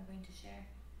live, I'm going to share.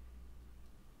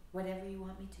 Whatever you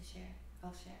want me to share,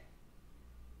 I'll share.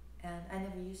 And I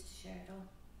never used to share at all.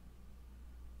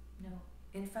 No.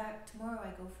 In fact, tomorrow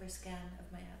I go for a scan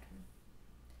of my abdomen.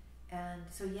 And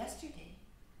so yesterday,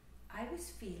 I was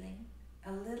feeling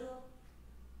a little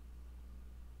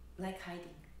like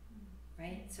hiding,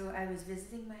 right? So I was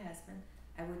visiting my husband.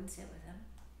 I wouldn't sit with him.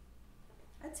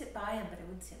 I'd sit by him, but I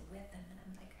wouldn't sit with him. And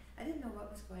I'm like, I didn't know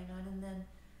what was going on.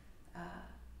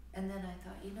 And then I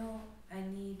thought, you know, I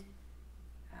need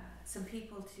some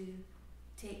people to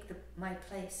take my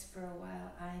place for a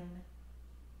while. I'm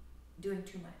doing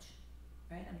too much,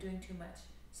 right? I'm doing too much.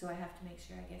 So I have to make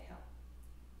sure I get help.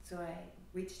 So I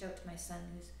reached out to my son,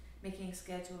 who's making a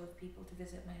schedule of people to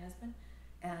visit my husband.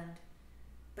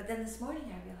 But then this morning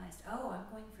I realized, oh, I'm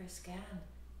going for a scan.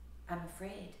 I'm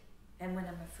afraid. And when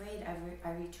I'm afraid,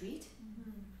 I retreat.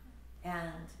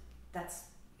 And that's,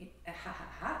 ha ha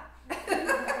ha.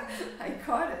 I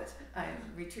caught it.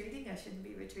 I'm retreating. I shouldn't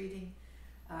be retreating.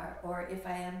 Or if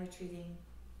I am retreating,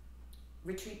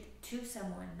 retreat to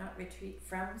someone, not retreat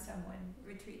from someone,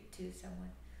 retreat to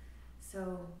someone.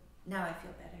 So now I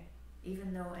feel better.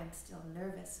 Even though I'm still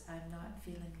nervous, I'm not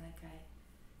feeling like I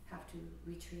have to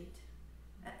retreat.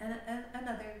 And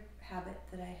another habit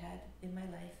that I had in my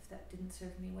life that didn't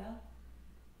serve me well,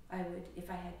 I would, if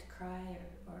I had to cry,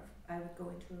 or I would go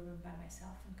into a room by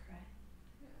myself and cry.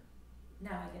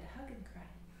 Now I get a hug and cry,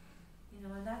 you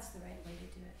know, and that's the right way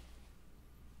to do it.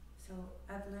 So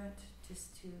I've learned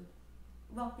just to,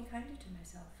 be kinder to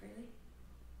myself, really.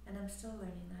 And I'm still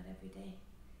learning that every day.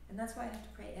 And that's why I have to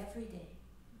pray every day.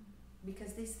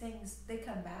 Because these things, they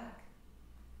come back.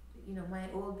 You know,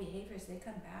 my old behaviors, they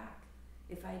come back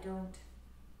if I don't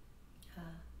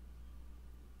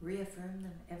reaffirm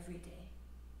them every day.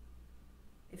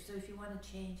 If you want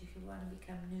to change, if you want to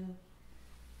become new,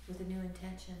 with a new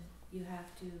intention, you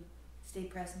have to stay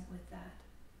present with that.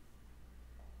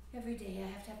 Every day I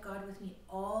have to have God with me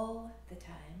all the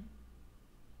time.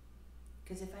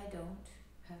 Because if I don't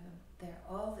have Him there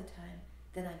all the time,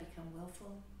 then I become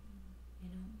willful, you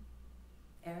know,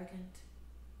 arrogant,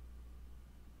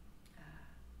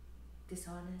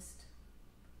 dishonest.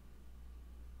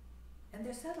 And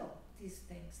they're subtle, these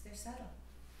things, they're subtle.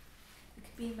 It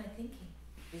could be my thinking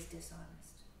is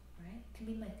dishonest, right? It can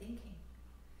be my thinking.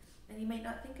 And you may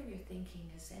not think of your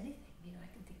thinking as anything. You know, I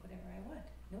can think whatever I want.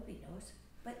 Nobody knows.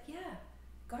 But yeah,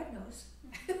 God knows.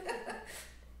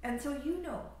 And so you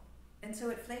know. And so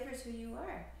it flavors who you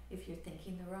are if you're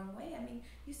thinking the wrong way. I mean,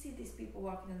 you see these people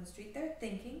walking on the street, they're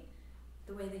thinking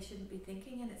the way they shouldn't be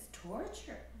thinking, and it's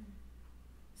torture.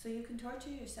 So you can torture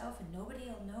yourself and nobody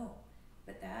will know.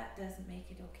 But that doesn't make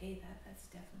it okay. That's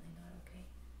definitely not okay.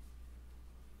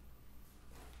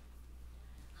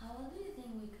 How do you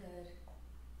think we could,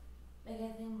 like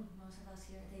I think most of us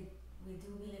here, we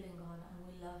do believe in God and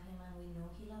we love Him and we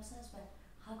know He loves us, but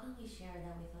how can we share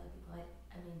that with other people?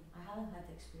 I mean, I haven't had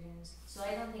the experience, so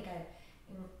I don't think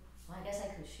well, I guess I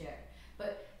could share,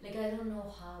 but like I don't know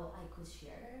how I could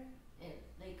share it.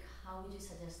 Like, how would you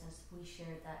suggest us we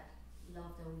share that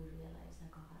love that we realize that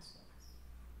God has for us?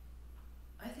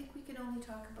 I think we can only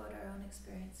talk about our own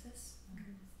experiences.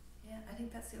 Yeah, I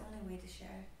think that's the only way to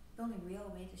share. The only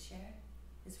real way to share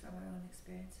is from our own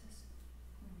experiences.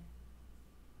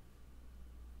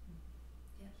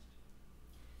 Yeah.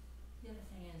 The other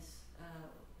thing is,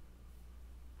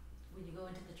 when you go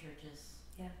into the churches,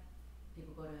 Yeah.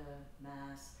 people go to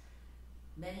mass.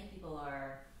 Many people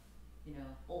are,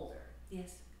 older,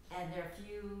 Yes. and there are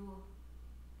few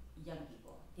young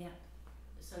people. Yeah.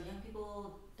 So young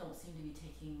people don't seem to be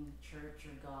taking church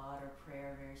or God or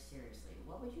prayer very seriously.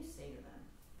 What would you say to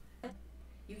them?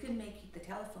 You can make the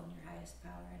telephone your highest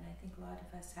power, and I think a lot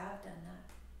of us have done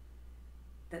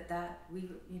that. That we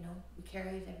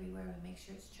carry it everywhere. We make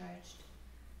sure it's charged.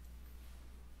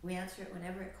 We answer it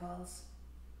whenever it calls.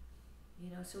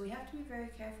 So we have to be very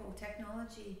careful.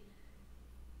 Technology,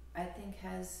 I think,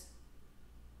 has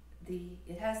the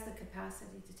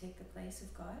capacity to take the place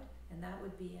of God, and that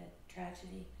would be a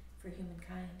tragedy for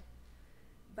humankind.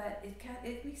 But it can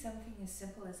be something as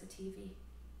simple as a TV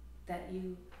that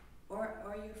you,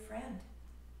 or your friend,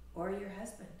 or your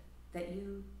husband, that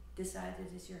you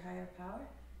decided is your higher power,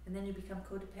 and then you become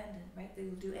codependent, right? That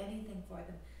you'll do anything for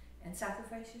them and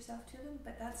sacrifice yourself to them,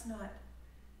 but that's not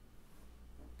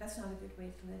a good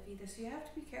way to live either. So you have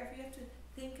to be careful. You have to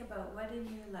think about what in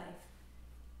your life.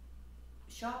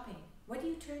 Shopping. What do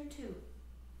you turn to?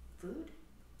 Food?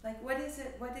 Like, what is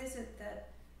it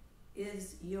that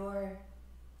is your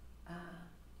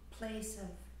place of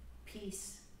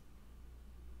peace?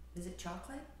 Is it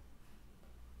chocolate?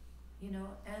 And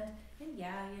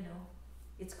yeah,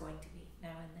 it's going to be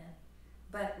now and then.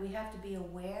 But we have to be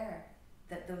aware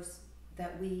that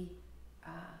we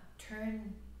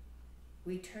turn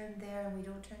there and we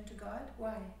don't turn to God.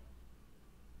 Why?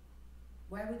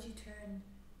 Why would you turn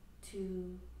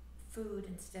to food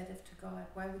instead of to God?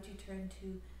 Why would you turn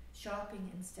to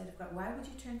shopping instead of God? Why would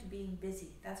you turn to being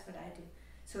busy? That's what I do.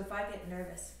 So if I get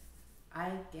nervous,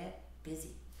 I get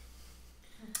busy.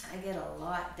 I get a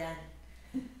lot done.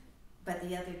 But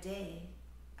the other day,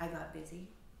 I got busy.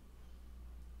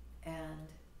 And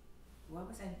what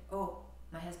was I? Oh,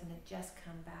 my husband had just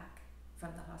come back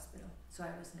from the hospital. So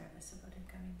I was nervous about him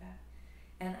coming back.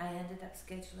 And I ended up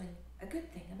scheduling a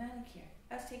good thing, a manicure.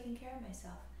 I was taking care of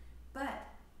myself. But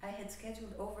I had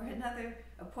scheduled over another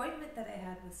appointment that I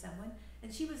had with someone,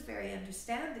 and she was very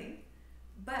understanding.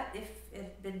 But if it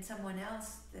had been someone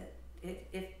else,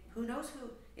 who knows who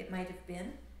it might have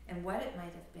been and what it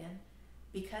might have been,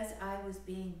 because I was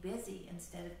being busy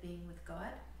instead of being with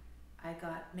God, I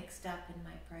got mixed up in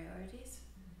my priorities.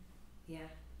 Yeah.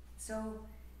 So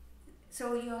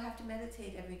you'll have to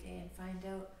meditate every day and find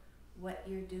out what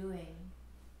you're doing,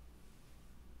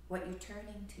 what you're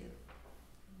turning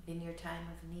to in your time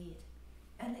of need.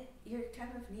 And your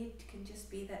time of need can just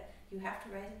be that you have to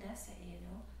write an essay,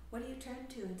 What do you turn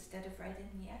to instead of writing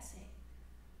the essay?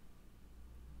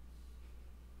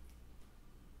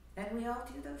 And we all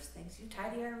do those things. You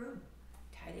tidy our room.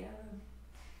 Tidy our room.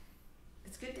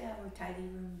 It's good to have a tidy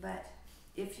room, but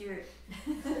if you're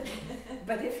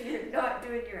not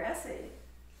doing your essay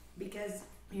because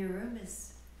your room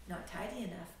is not tidy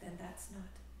enough, then that's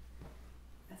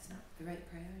not the right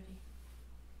priority.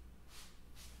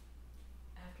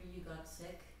 After you got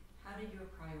sick, how did your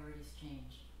priorities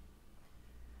change?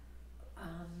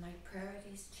 My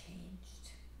priorities changed.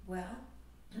 Well,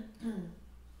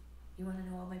 you want to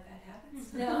know all my bad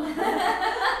habits? No.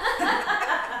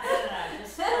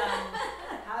 Just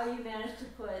how you managed to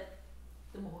put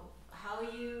how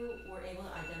you were able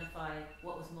to identify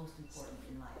what was most important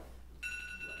in life.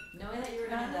 Knowing that you were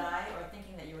going to die, or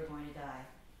thinking that you were going to die,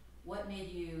 what made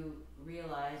you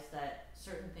realize that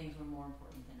certain things were more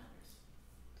important than others?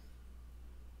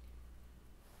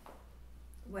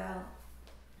 Well,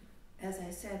 as I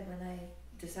said, when I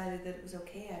decided that it was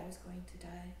okay, I was going to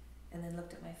die, and then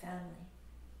looked at my family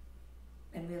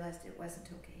and realized it wasn't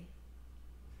okay.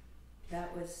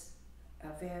 That was a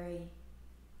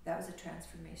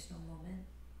transformational moment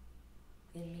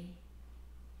in me.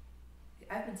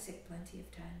 I've been sick plenty of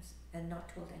times and not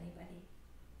told anybody.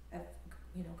 I've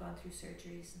gone through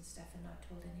surgeries and stuff and not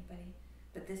told anybody.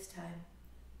 But this time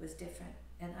was different,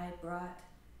 and I brought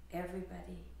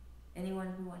everybody,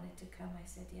 anyone who wanted to come, I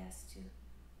said yes to.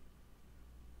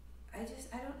 I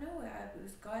don't know, it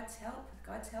was God's help. With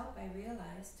God's help, I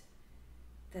realized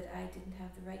that I didn't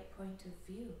have the right point of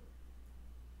view,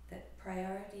 that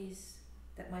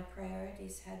my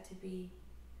priorities had to be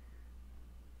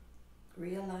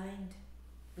realigned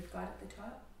with God at the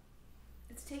top.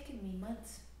 It's taken me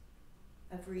months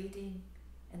of reading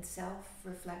and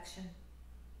self-reflection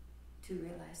to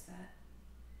realize that.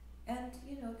 And,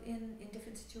 in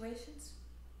different situations,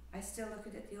 I still look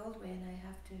at it the old way, and I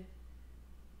have to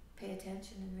pay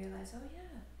attention and realize, oh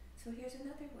yeah, so here's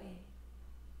another way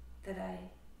that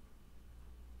I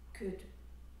could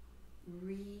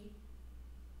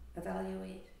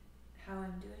re-evaluate how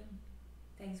I'm doing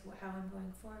things, how I'm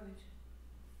going forward.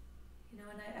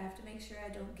 And I have to make sure I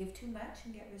don't give too much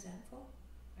and get resentful,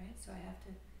 right? So I have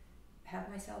to have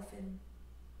myself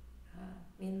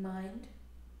in mind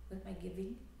with my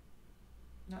giving,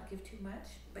 not give too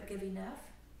much, but give enough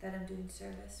that I'm doing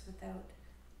service without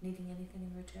needing anything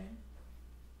in return.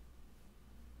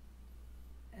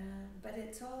 But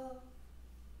it's all,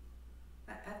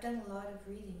 I've done a lot of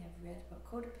reading. I've read about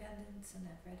codependence, and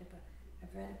I've read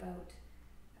about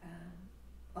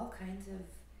all kinds of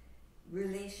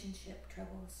relationship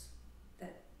troubles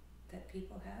that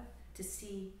people have, to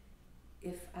see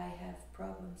if I have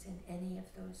problems in any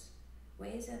of those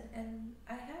ways, and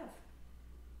I have.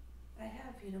 My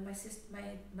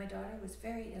daughter was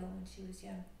very ill when she was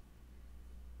young,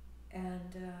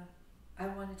 and I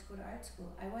wanted to go to art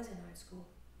school. I was in art school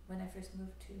when I first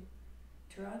moved to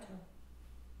Toronto,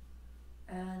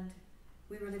 and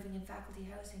we were living in faculty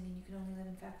housing, and you can only live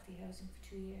in faculty housing for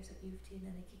 2 years at U of T, and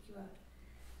then they kick you out.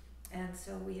 And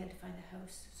so we had to find a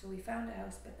house. So we found a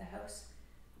house, but the house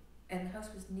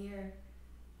was near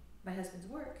my husband's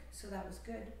work, so that was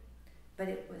good. But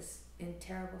it was in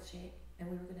terrible shape, and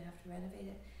we were going to have to renovate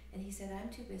it. And he said, I'm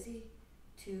too busy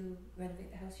to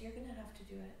renovate the house. You're going to have to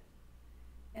do it.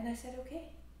 And I said,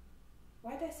 okay.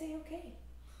 Why did I say okay?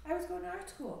 I was going to art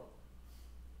school.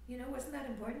 Wasn't that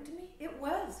important to me? It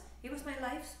was. It was my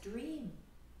life's dream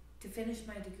to finish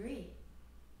my degree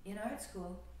in art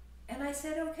school. And I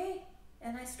said, okay.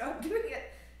 And I stopped doing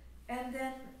it. And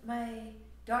then my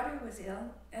daughter was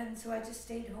ill, and so I just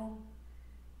stayed home.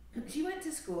 She went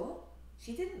to school.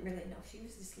 She didn't really know. She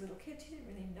was this little kid. She didn't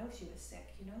really know she was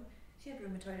sick, She had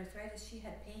rheumatoid arthritis. She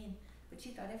had pain, but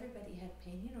she thought everybody had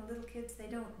pain. Little kids, they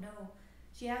don't know.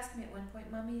 She asked me at one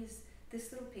point, Mommy, is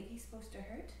this little piggy supposed to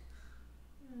hurt?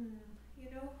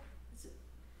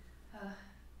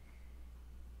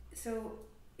 So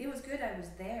it was good I was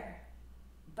there,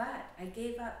 but I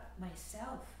gave up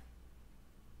myself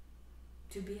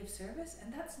to be of service,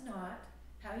 and that's not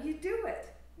how you do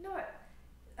it.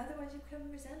 Otherwise you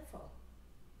become resentful,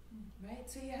 right?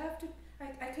 So you have to,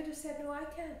 I could have said, no, I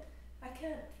can't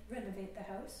renovate the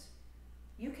house.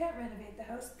 You can't renovate the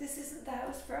house. This isn't the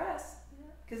house for us,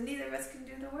 because neither of us can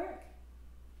do the work.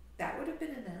 That would have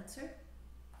been an answer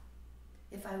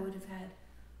if I would have had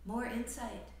more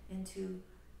insight into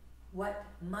what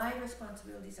my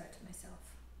responsibilities are to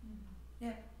myself.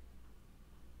 Yeah.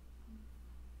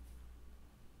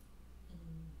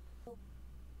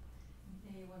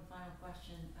 Maybe one final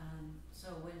question. So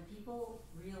when people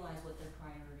realize what their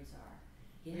priorities are,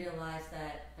 realize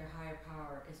that their higher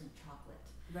power isn't chocolate,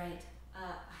 Right.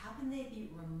 How can they be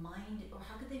reminded, or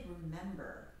how could they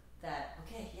remember that,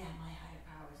 okay, yeah, my higher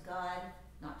power is God,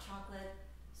 not chocolate,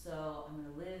 so I'm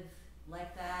going to live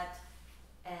like that,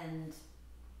 and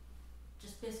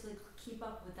just basically keep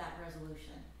up with that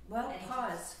resolution? Well, Any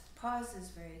pause. Pause is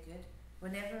very good.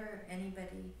 Whenever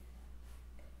anybody,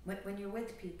 when you're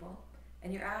with people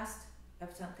and you're asked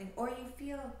of something, or you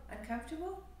feel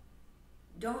uncomfortable,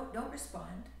 don't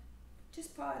respond.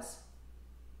 Just pause.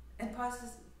 And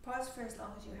pause for as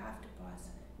long as you have to pause.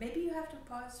 Maybe you have to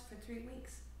pause for 3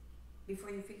 weeks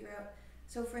before you figure out.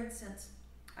 So for instance,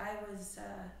 I was,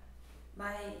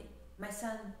 my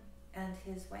son and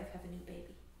his wife have a new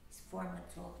baby. He's 4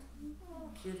 months old.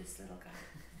 Cutest little guy.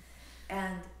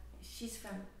 And she's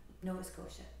from Nova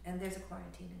Scotia, and there's a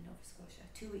quarantine in Nova Scotia,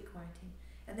 2-week quarantine.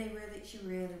 And she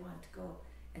really wanted to go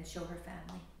and show her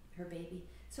family, her baby.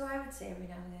 So I would say every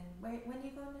now and then, when are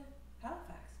you going to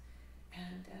Halifax?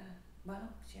 And well,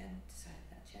 she hadn't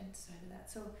decided that.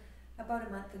 So about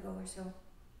a month ago or so,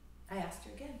 I asked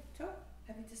her again, so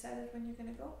have you decided when you're going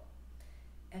to go?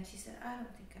 And she said, I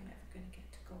don't think I'm ever going to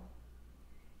get to go.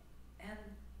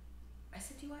 And I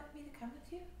said, do you want me to come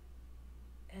with you?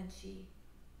 And she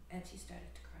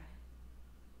started to cry.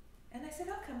 And I said,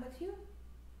 I'll come with you.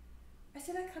 I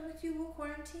said, I'll come with you, we'll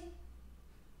quarantine.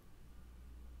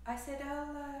 I said,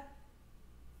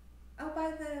 I'll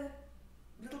buy the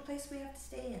little place we have to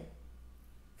stay in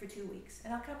for 2 weeks,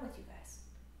 and I'll come with you guys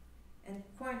and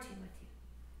quarantine with you.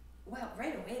 well,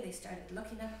 right away they started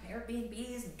looking up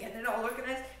Airbnbs and getting it all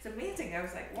organized. It's amazing. I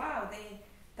was like, wow,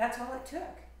 that's all it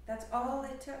took. That's all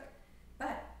it took.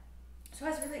 But, so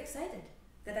I was really excited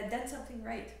that I'd done something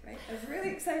right? I was really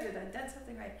excited I'd done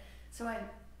something right. So I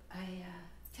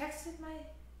texted my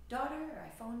daughter, or I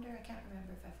phoned her. I can't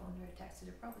remember if I phoned her or texted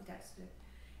her. Probably texted her.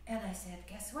 And I said,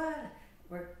 guess what?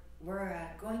 We're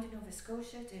going to Nova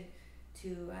Scotia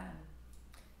to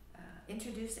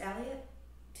introduce Elliot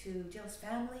to Jill's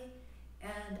family,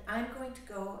 and I'm going to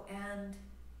go and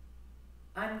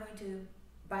I'm going to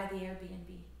buy the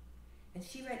Airbnb. And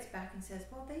she writes back and says,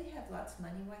 well, they have lots of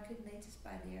money, why couldn't they just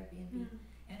buy the Airbnb?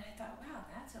 And I thought, wow,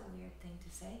 that's a weird thing to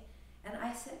say. And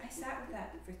I sat with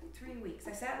that for 3 weeks.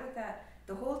 I sat with that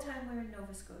the whole time we were in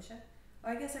Nova Scotia.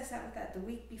 Or I guess I sat with that the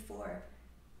week before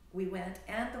we went,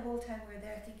 and the whole time we were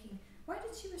there, thinking, why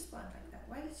did she respond like that?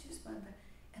 Why did she respond like that?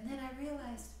 And then I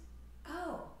realized,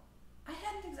 oh, I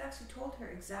hadn't actually told her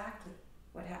exactly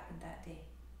what happened that day.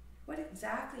 What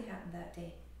exactly happened that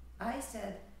day? I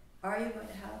said, are you going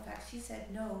to Halifax? She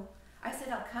said, no. I said,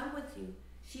 I'll come with you.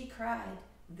 She cried.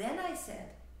 Then I said,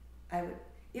 I would.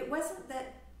 It wasn't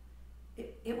that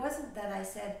I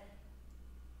said,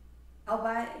 I'll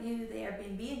buy you the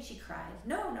Airbnb, and she cried.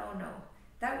 No.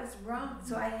 That was wrong.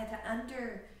 So I had to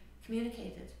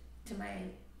under-communicate it to my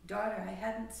daughter. I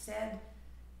hadn't said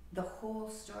the whole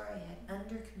story. I had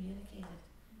under-communicated.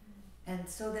 And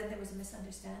so then there was a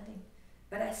misunderstanding.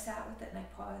 But I sat with it and I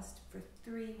paused for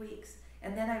 3 weeks.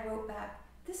 And then I wrote back,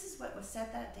 this is what was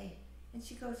said that day. And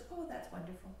she goes, oh, that's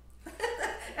wonderful.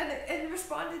 and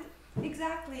responded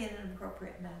exactly in an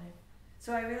appropriate manner.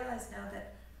 So I realize now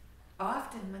that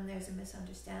often when there's a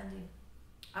misunderstanding,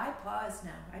 I pause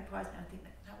now and think,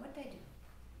 now what did I do?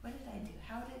 What did I do?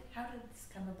 How did this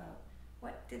come about?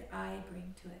 What did I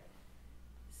bring to it?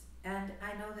 And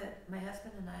I know that my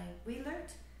husband and I, we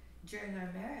learned during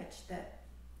our marriage that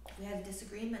if we had a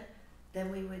disagreement, then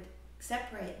we would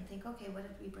separate and think, okay, what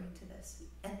did we bring to this?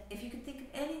 And if you could think of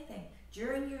anything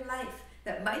during your life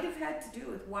that might have had to do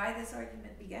with why this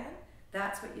argument began,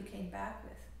 that's what you came back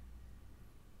with.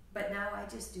 But now I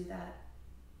just do that,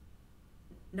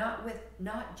 not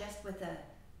just with a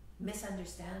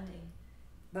misunderstanding,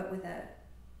 but with a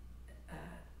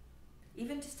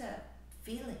even just a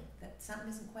feeling that something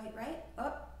isn't quite right.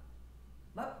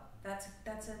 That's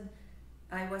an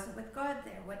I wasn't with God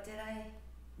there. What did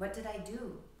I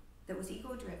do that was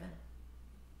ego driven?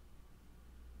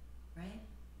 Right?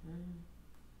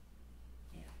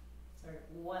 Yeah. Sorry,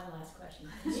 one last question.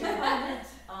 Your comment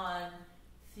on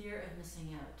fear of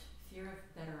missing out, fear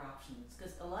of better options,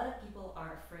 because a lot of people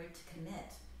are afraid to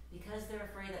commit because they're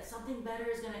afraid that something better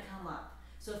is going to come up.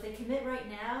 So if they commit right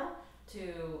now to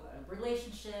a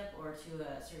relationship or to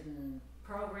a certain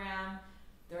program,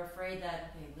 they're afraid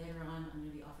that, okay, later on I'm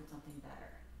going to be offered something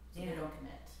better. So they don't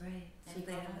commit. Right. Any So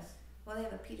they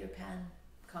have a Peter Pan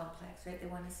complex, right? They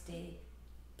want to stay,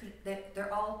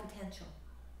 they're all potential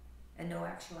and no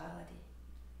actuality.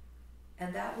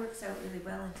 And that works out really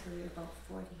well until you're about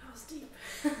 40. That was deep.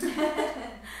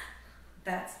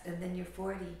 And then you're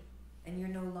 40 and you're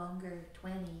no longer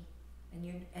 20 and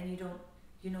you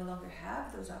no longer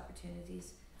have those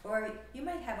opportunities. Or you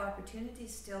might have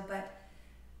opportunities still, but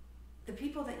the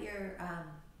people that you're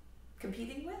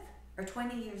competing with are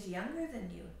 20 years younger than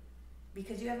you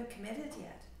because you haven't committed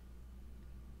yet.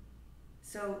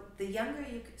 So the younger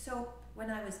so when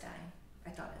I was dying,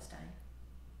 I thought I was dying.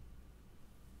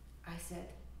 I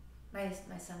said, my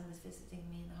son was visiting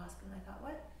me in the hospital, and I thought,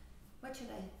 what should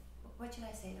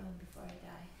I say to him before I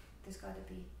die? There's got to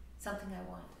be something I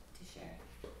want to share.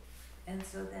 And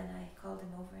so then I called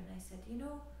him over and I said,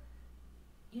 your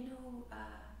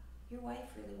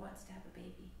wife really wants to have a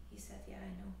baby. He said, yeah,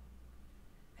 I know.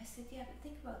 I said, yeah, but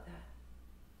think about that.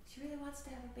 She really wants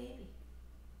to have a baby.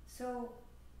 So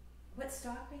what's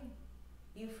stopping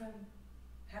you from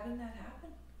having that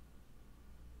happen?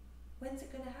 When's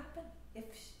it going to happen?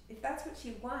 If that's what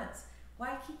she wants,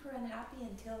 why keep her unhappy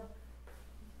until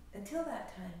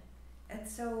that time? And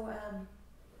so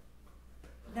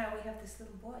now we have this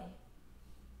little boy,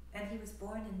 and he was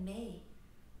born in May,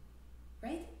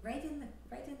 right in the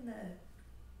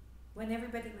when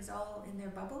everybody was all in their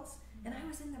bubbles, and I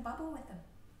was in the bubble with him.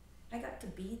 I got to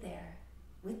be there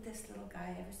with this little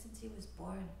guy ever since he was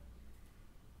born.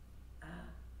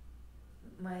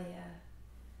 My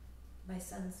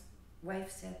son's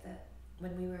wife said that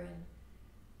when we were in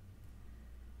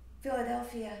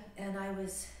Philadelphia and I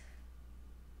was,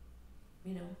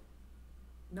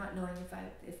 not knowing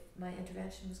if my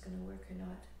intervention was going to work or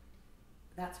not,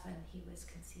 that's when he was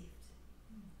conceived.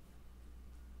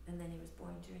 And then he was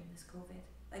born during this COVID.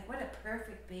 Like, what a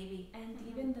perfect baby. And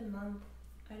even the month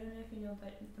I don't know if you know,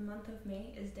 but the month of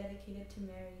May is dedicated to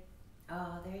Mary.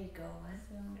 Oh, there you go. Huh?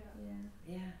 So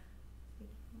Yeah.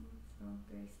 so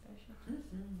very special.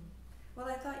 Mm-hmm. Well,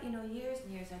 I thought, years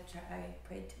and years I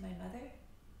prayed to my mother,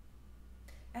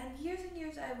 and years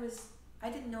I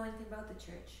didn't know anything about the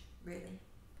church really,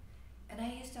 and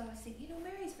I used to always think,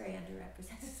 Mary's very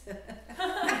underrepresented.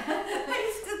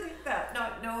 I used to think that,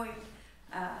 not knowing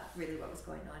really what was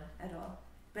going on at all.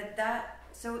 But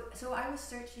so I was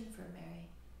searching for Mary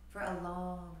for a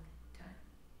long time.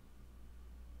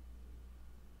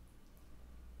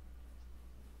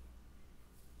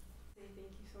 Thank you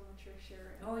so much for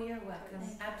sharing. Oh, you're welcome.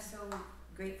 I'm so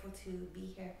grateful to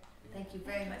be here. Thank you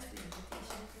very much for the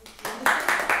invitation.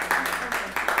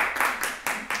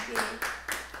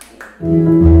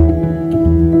 Thank you.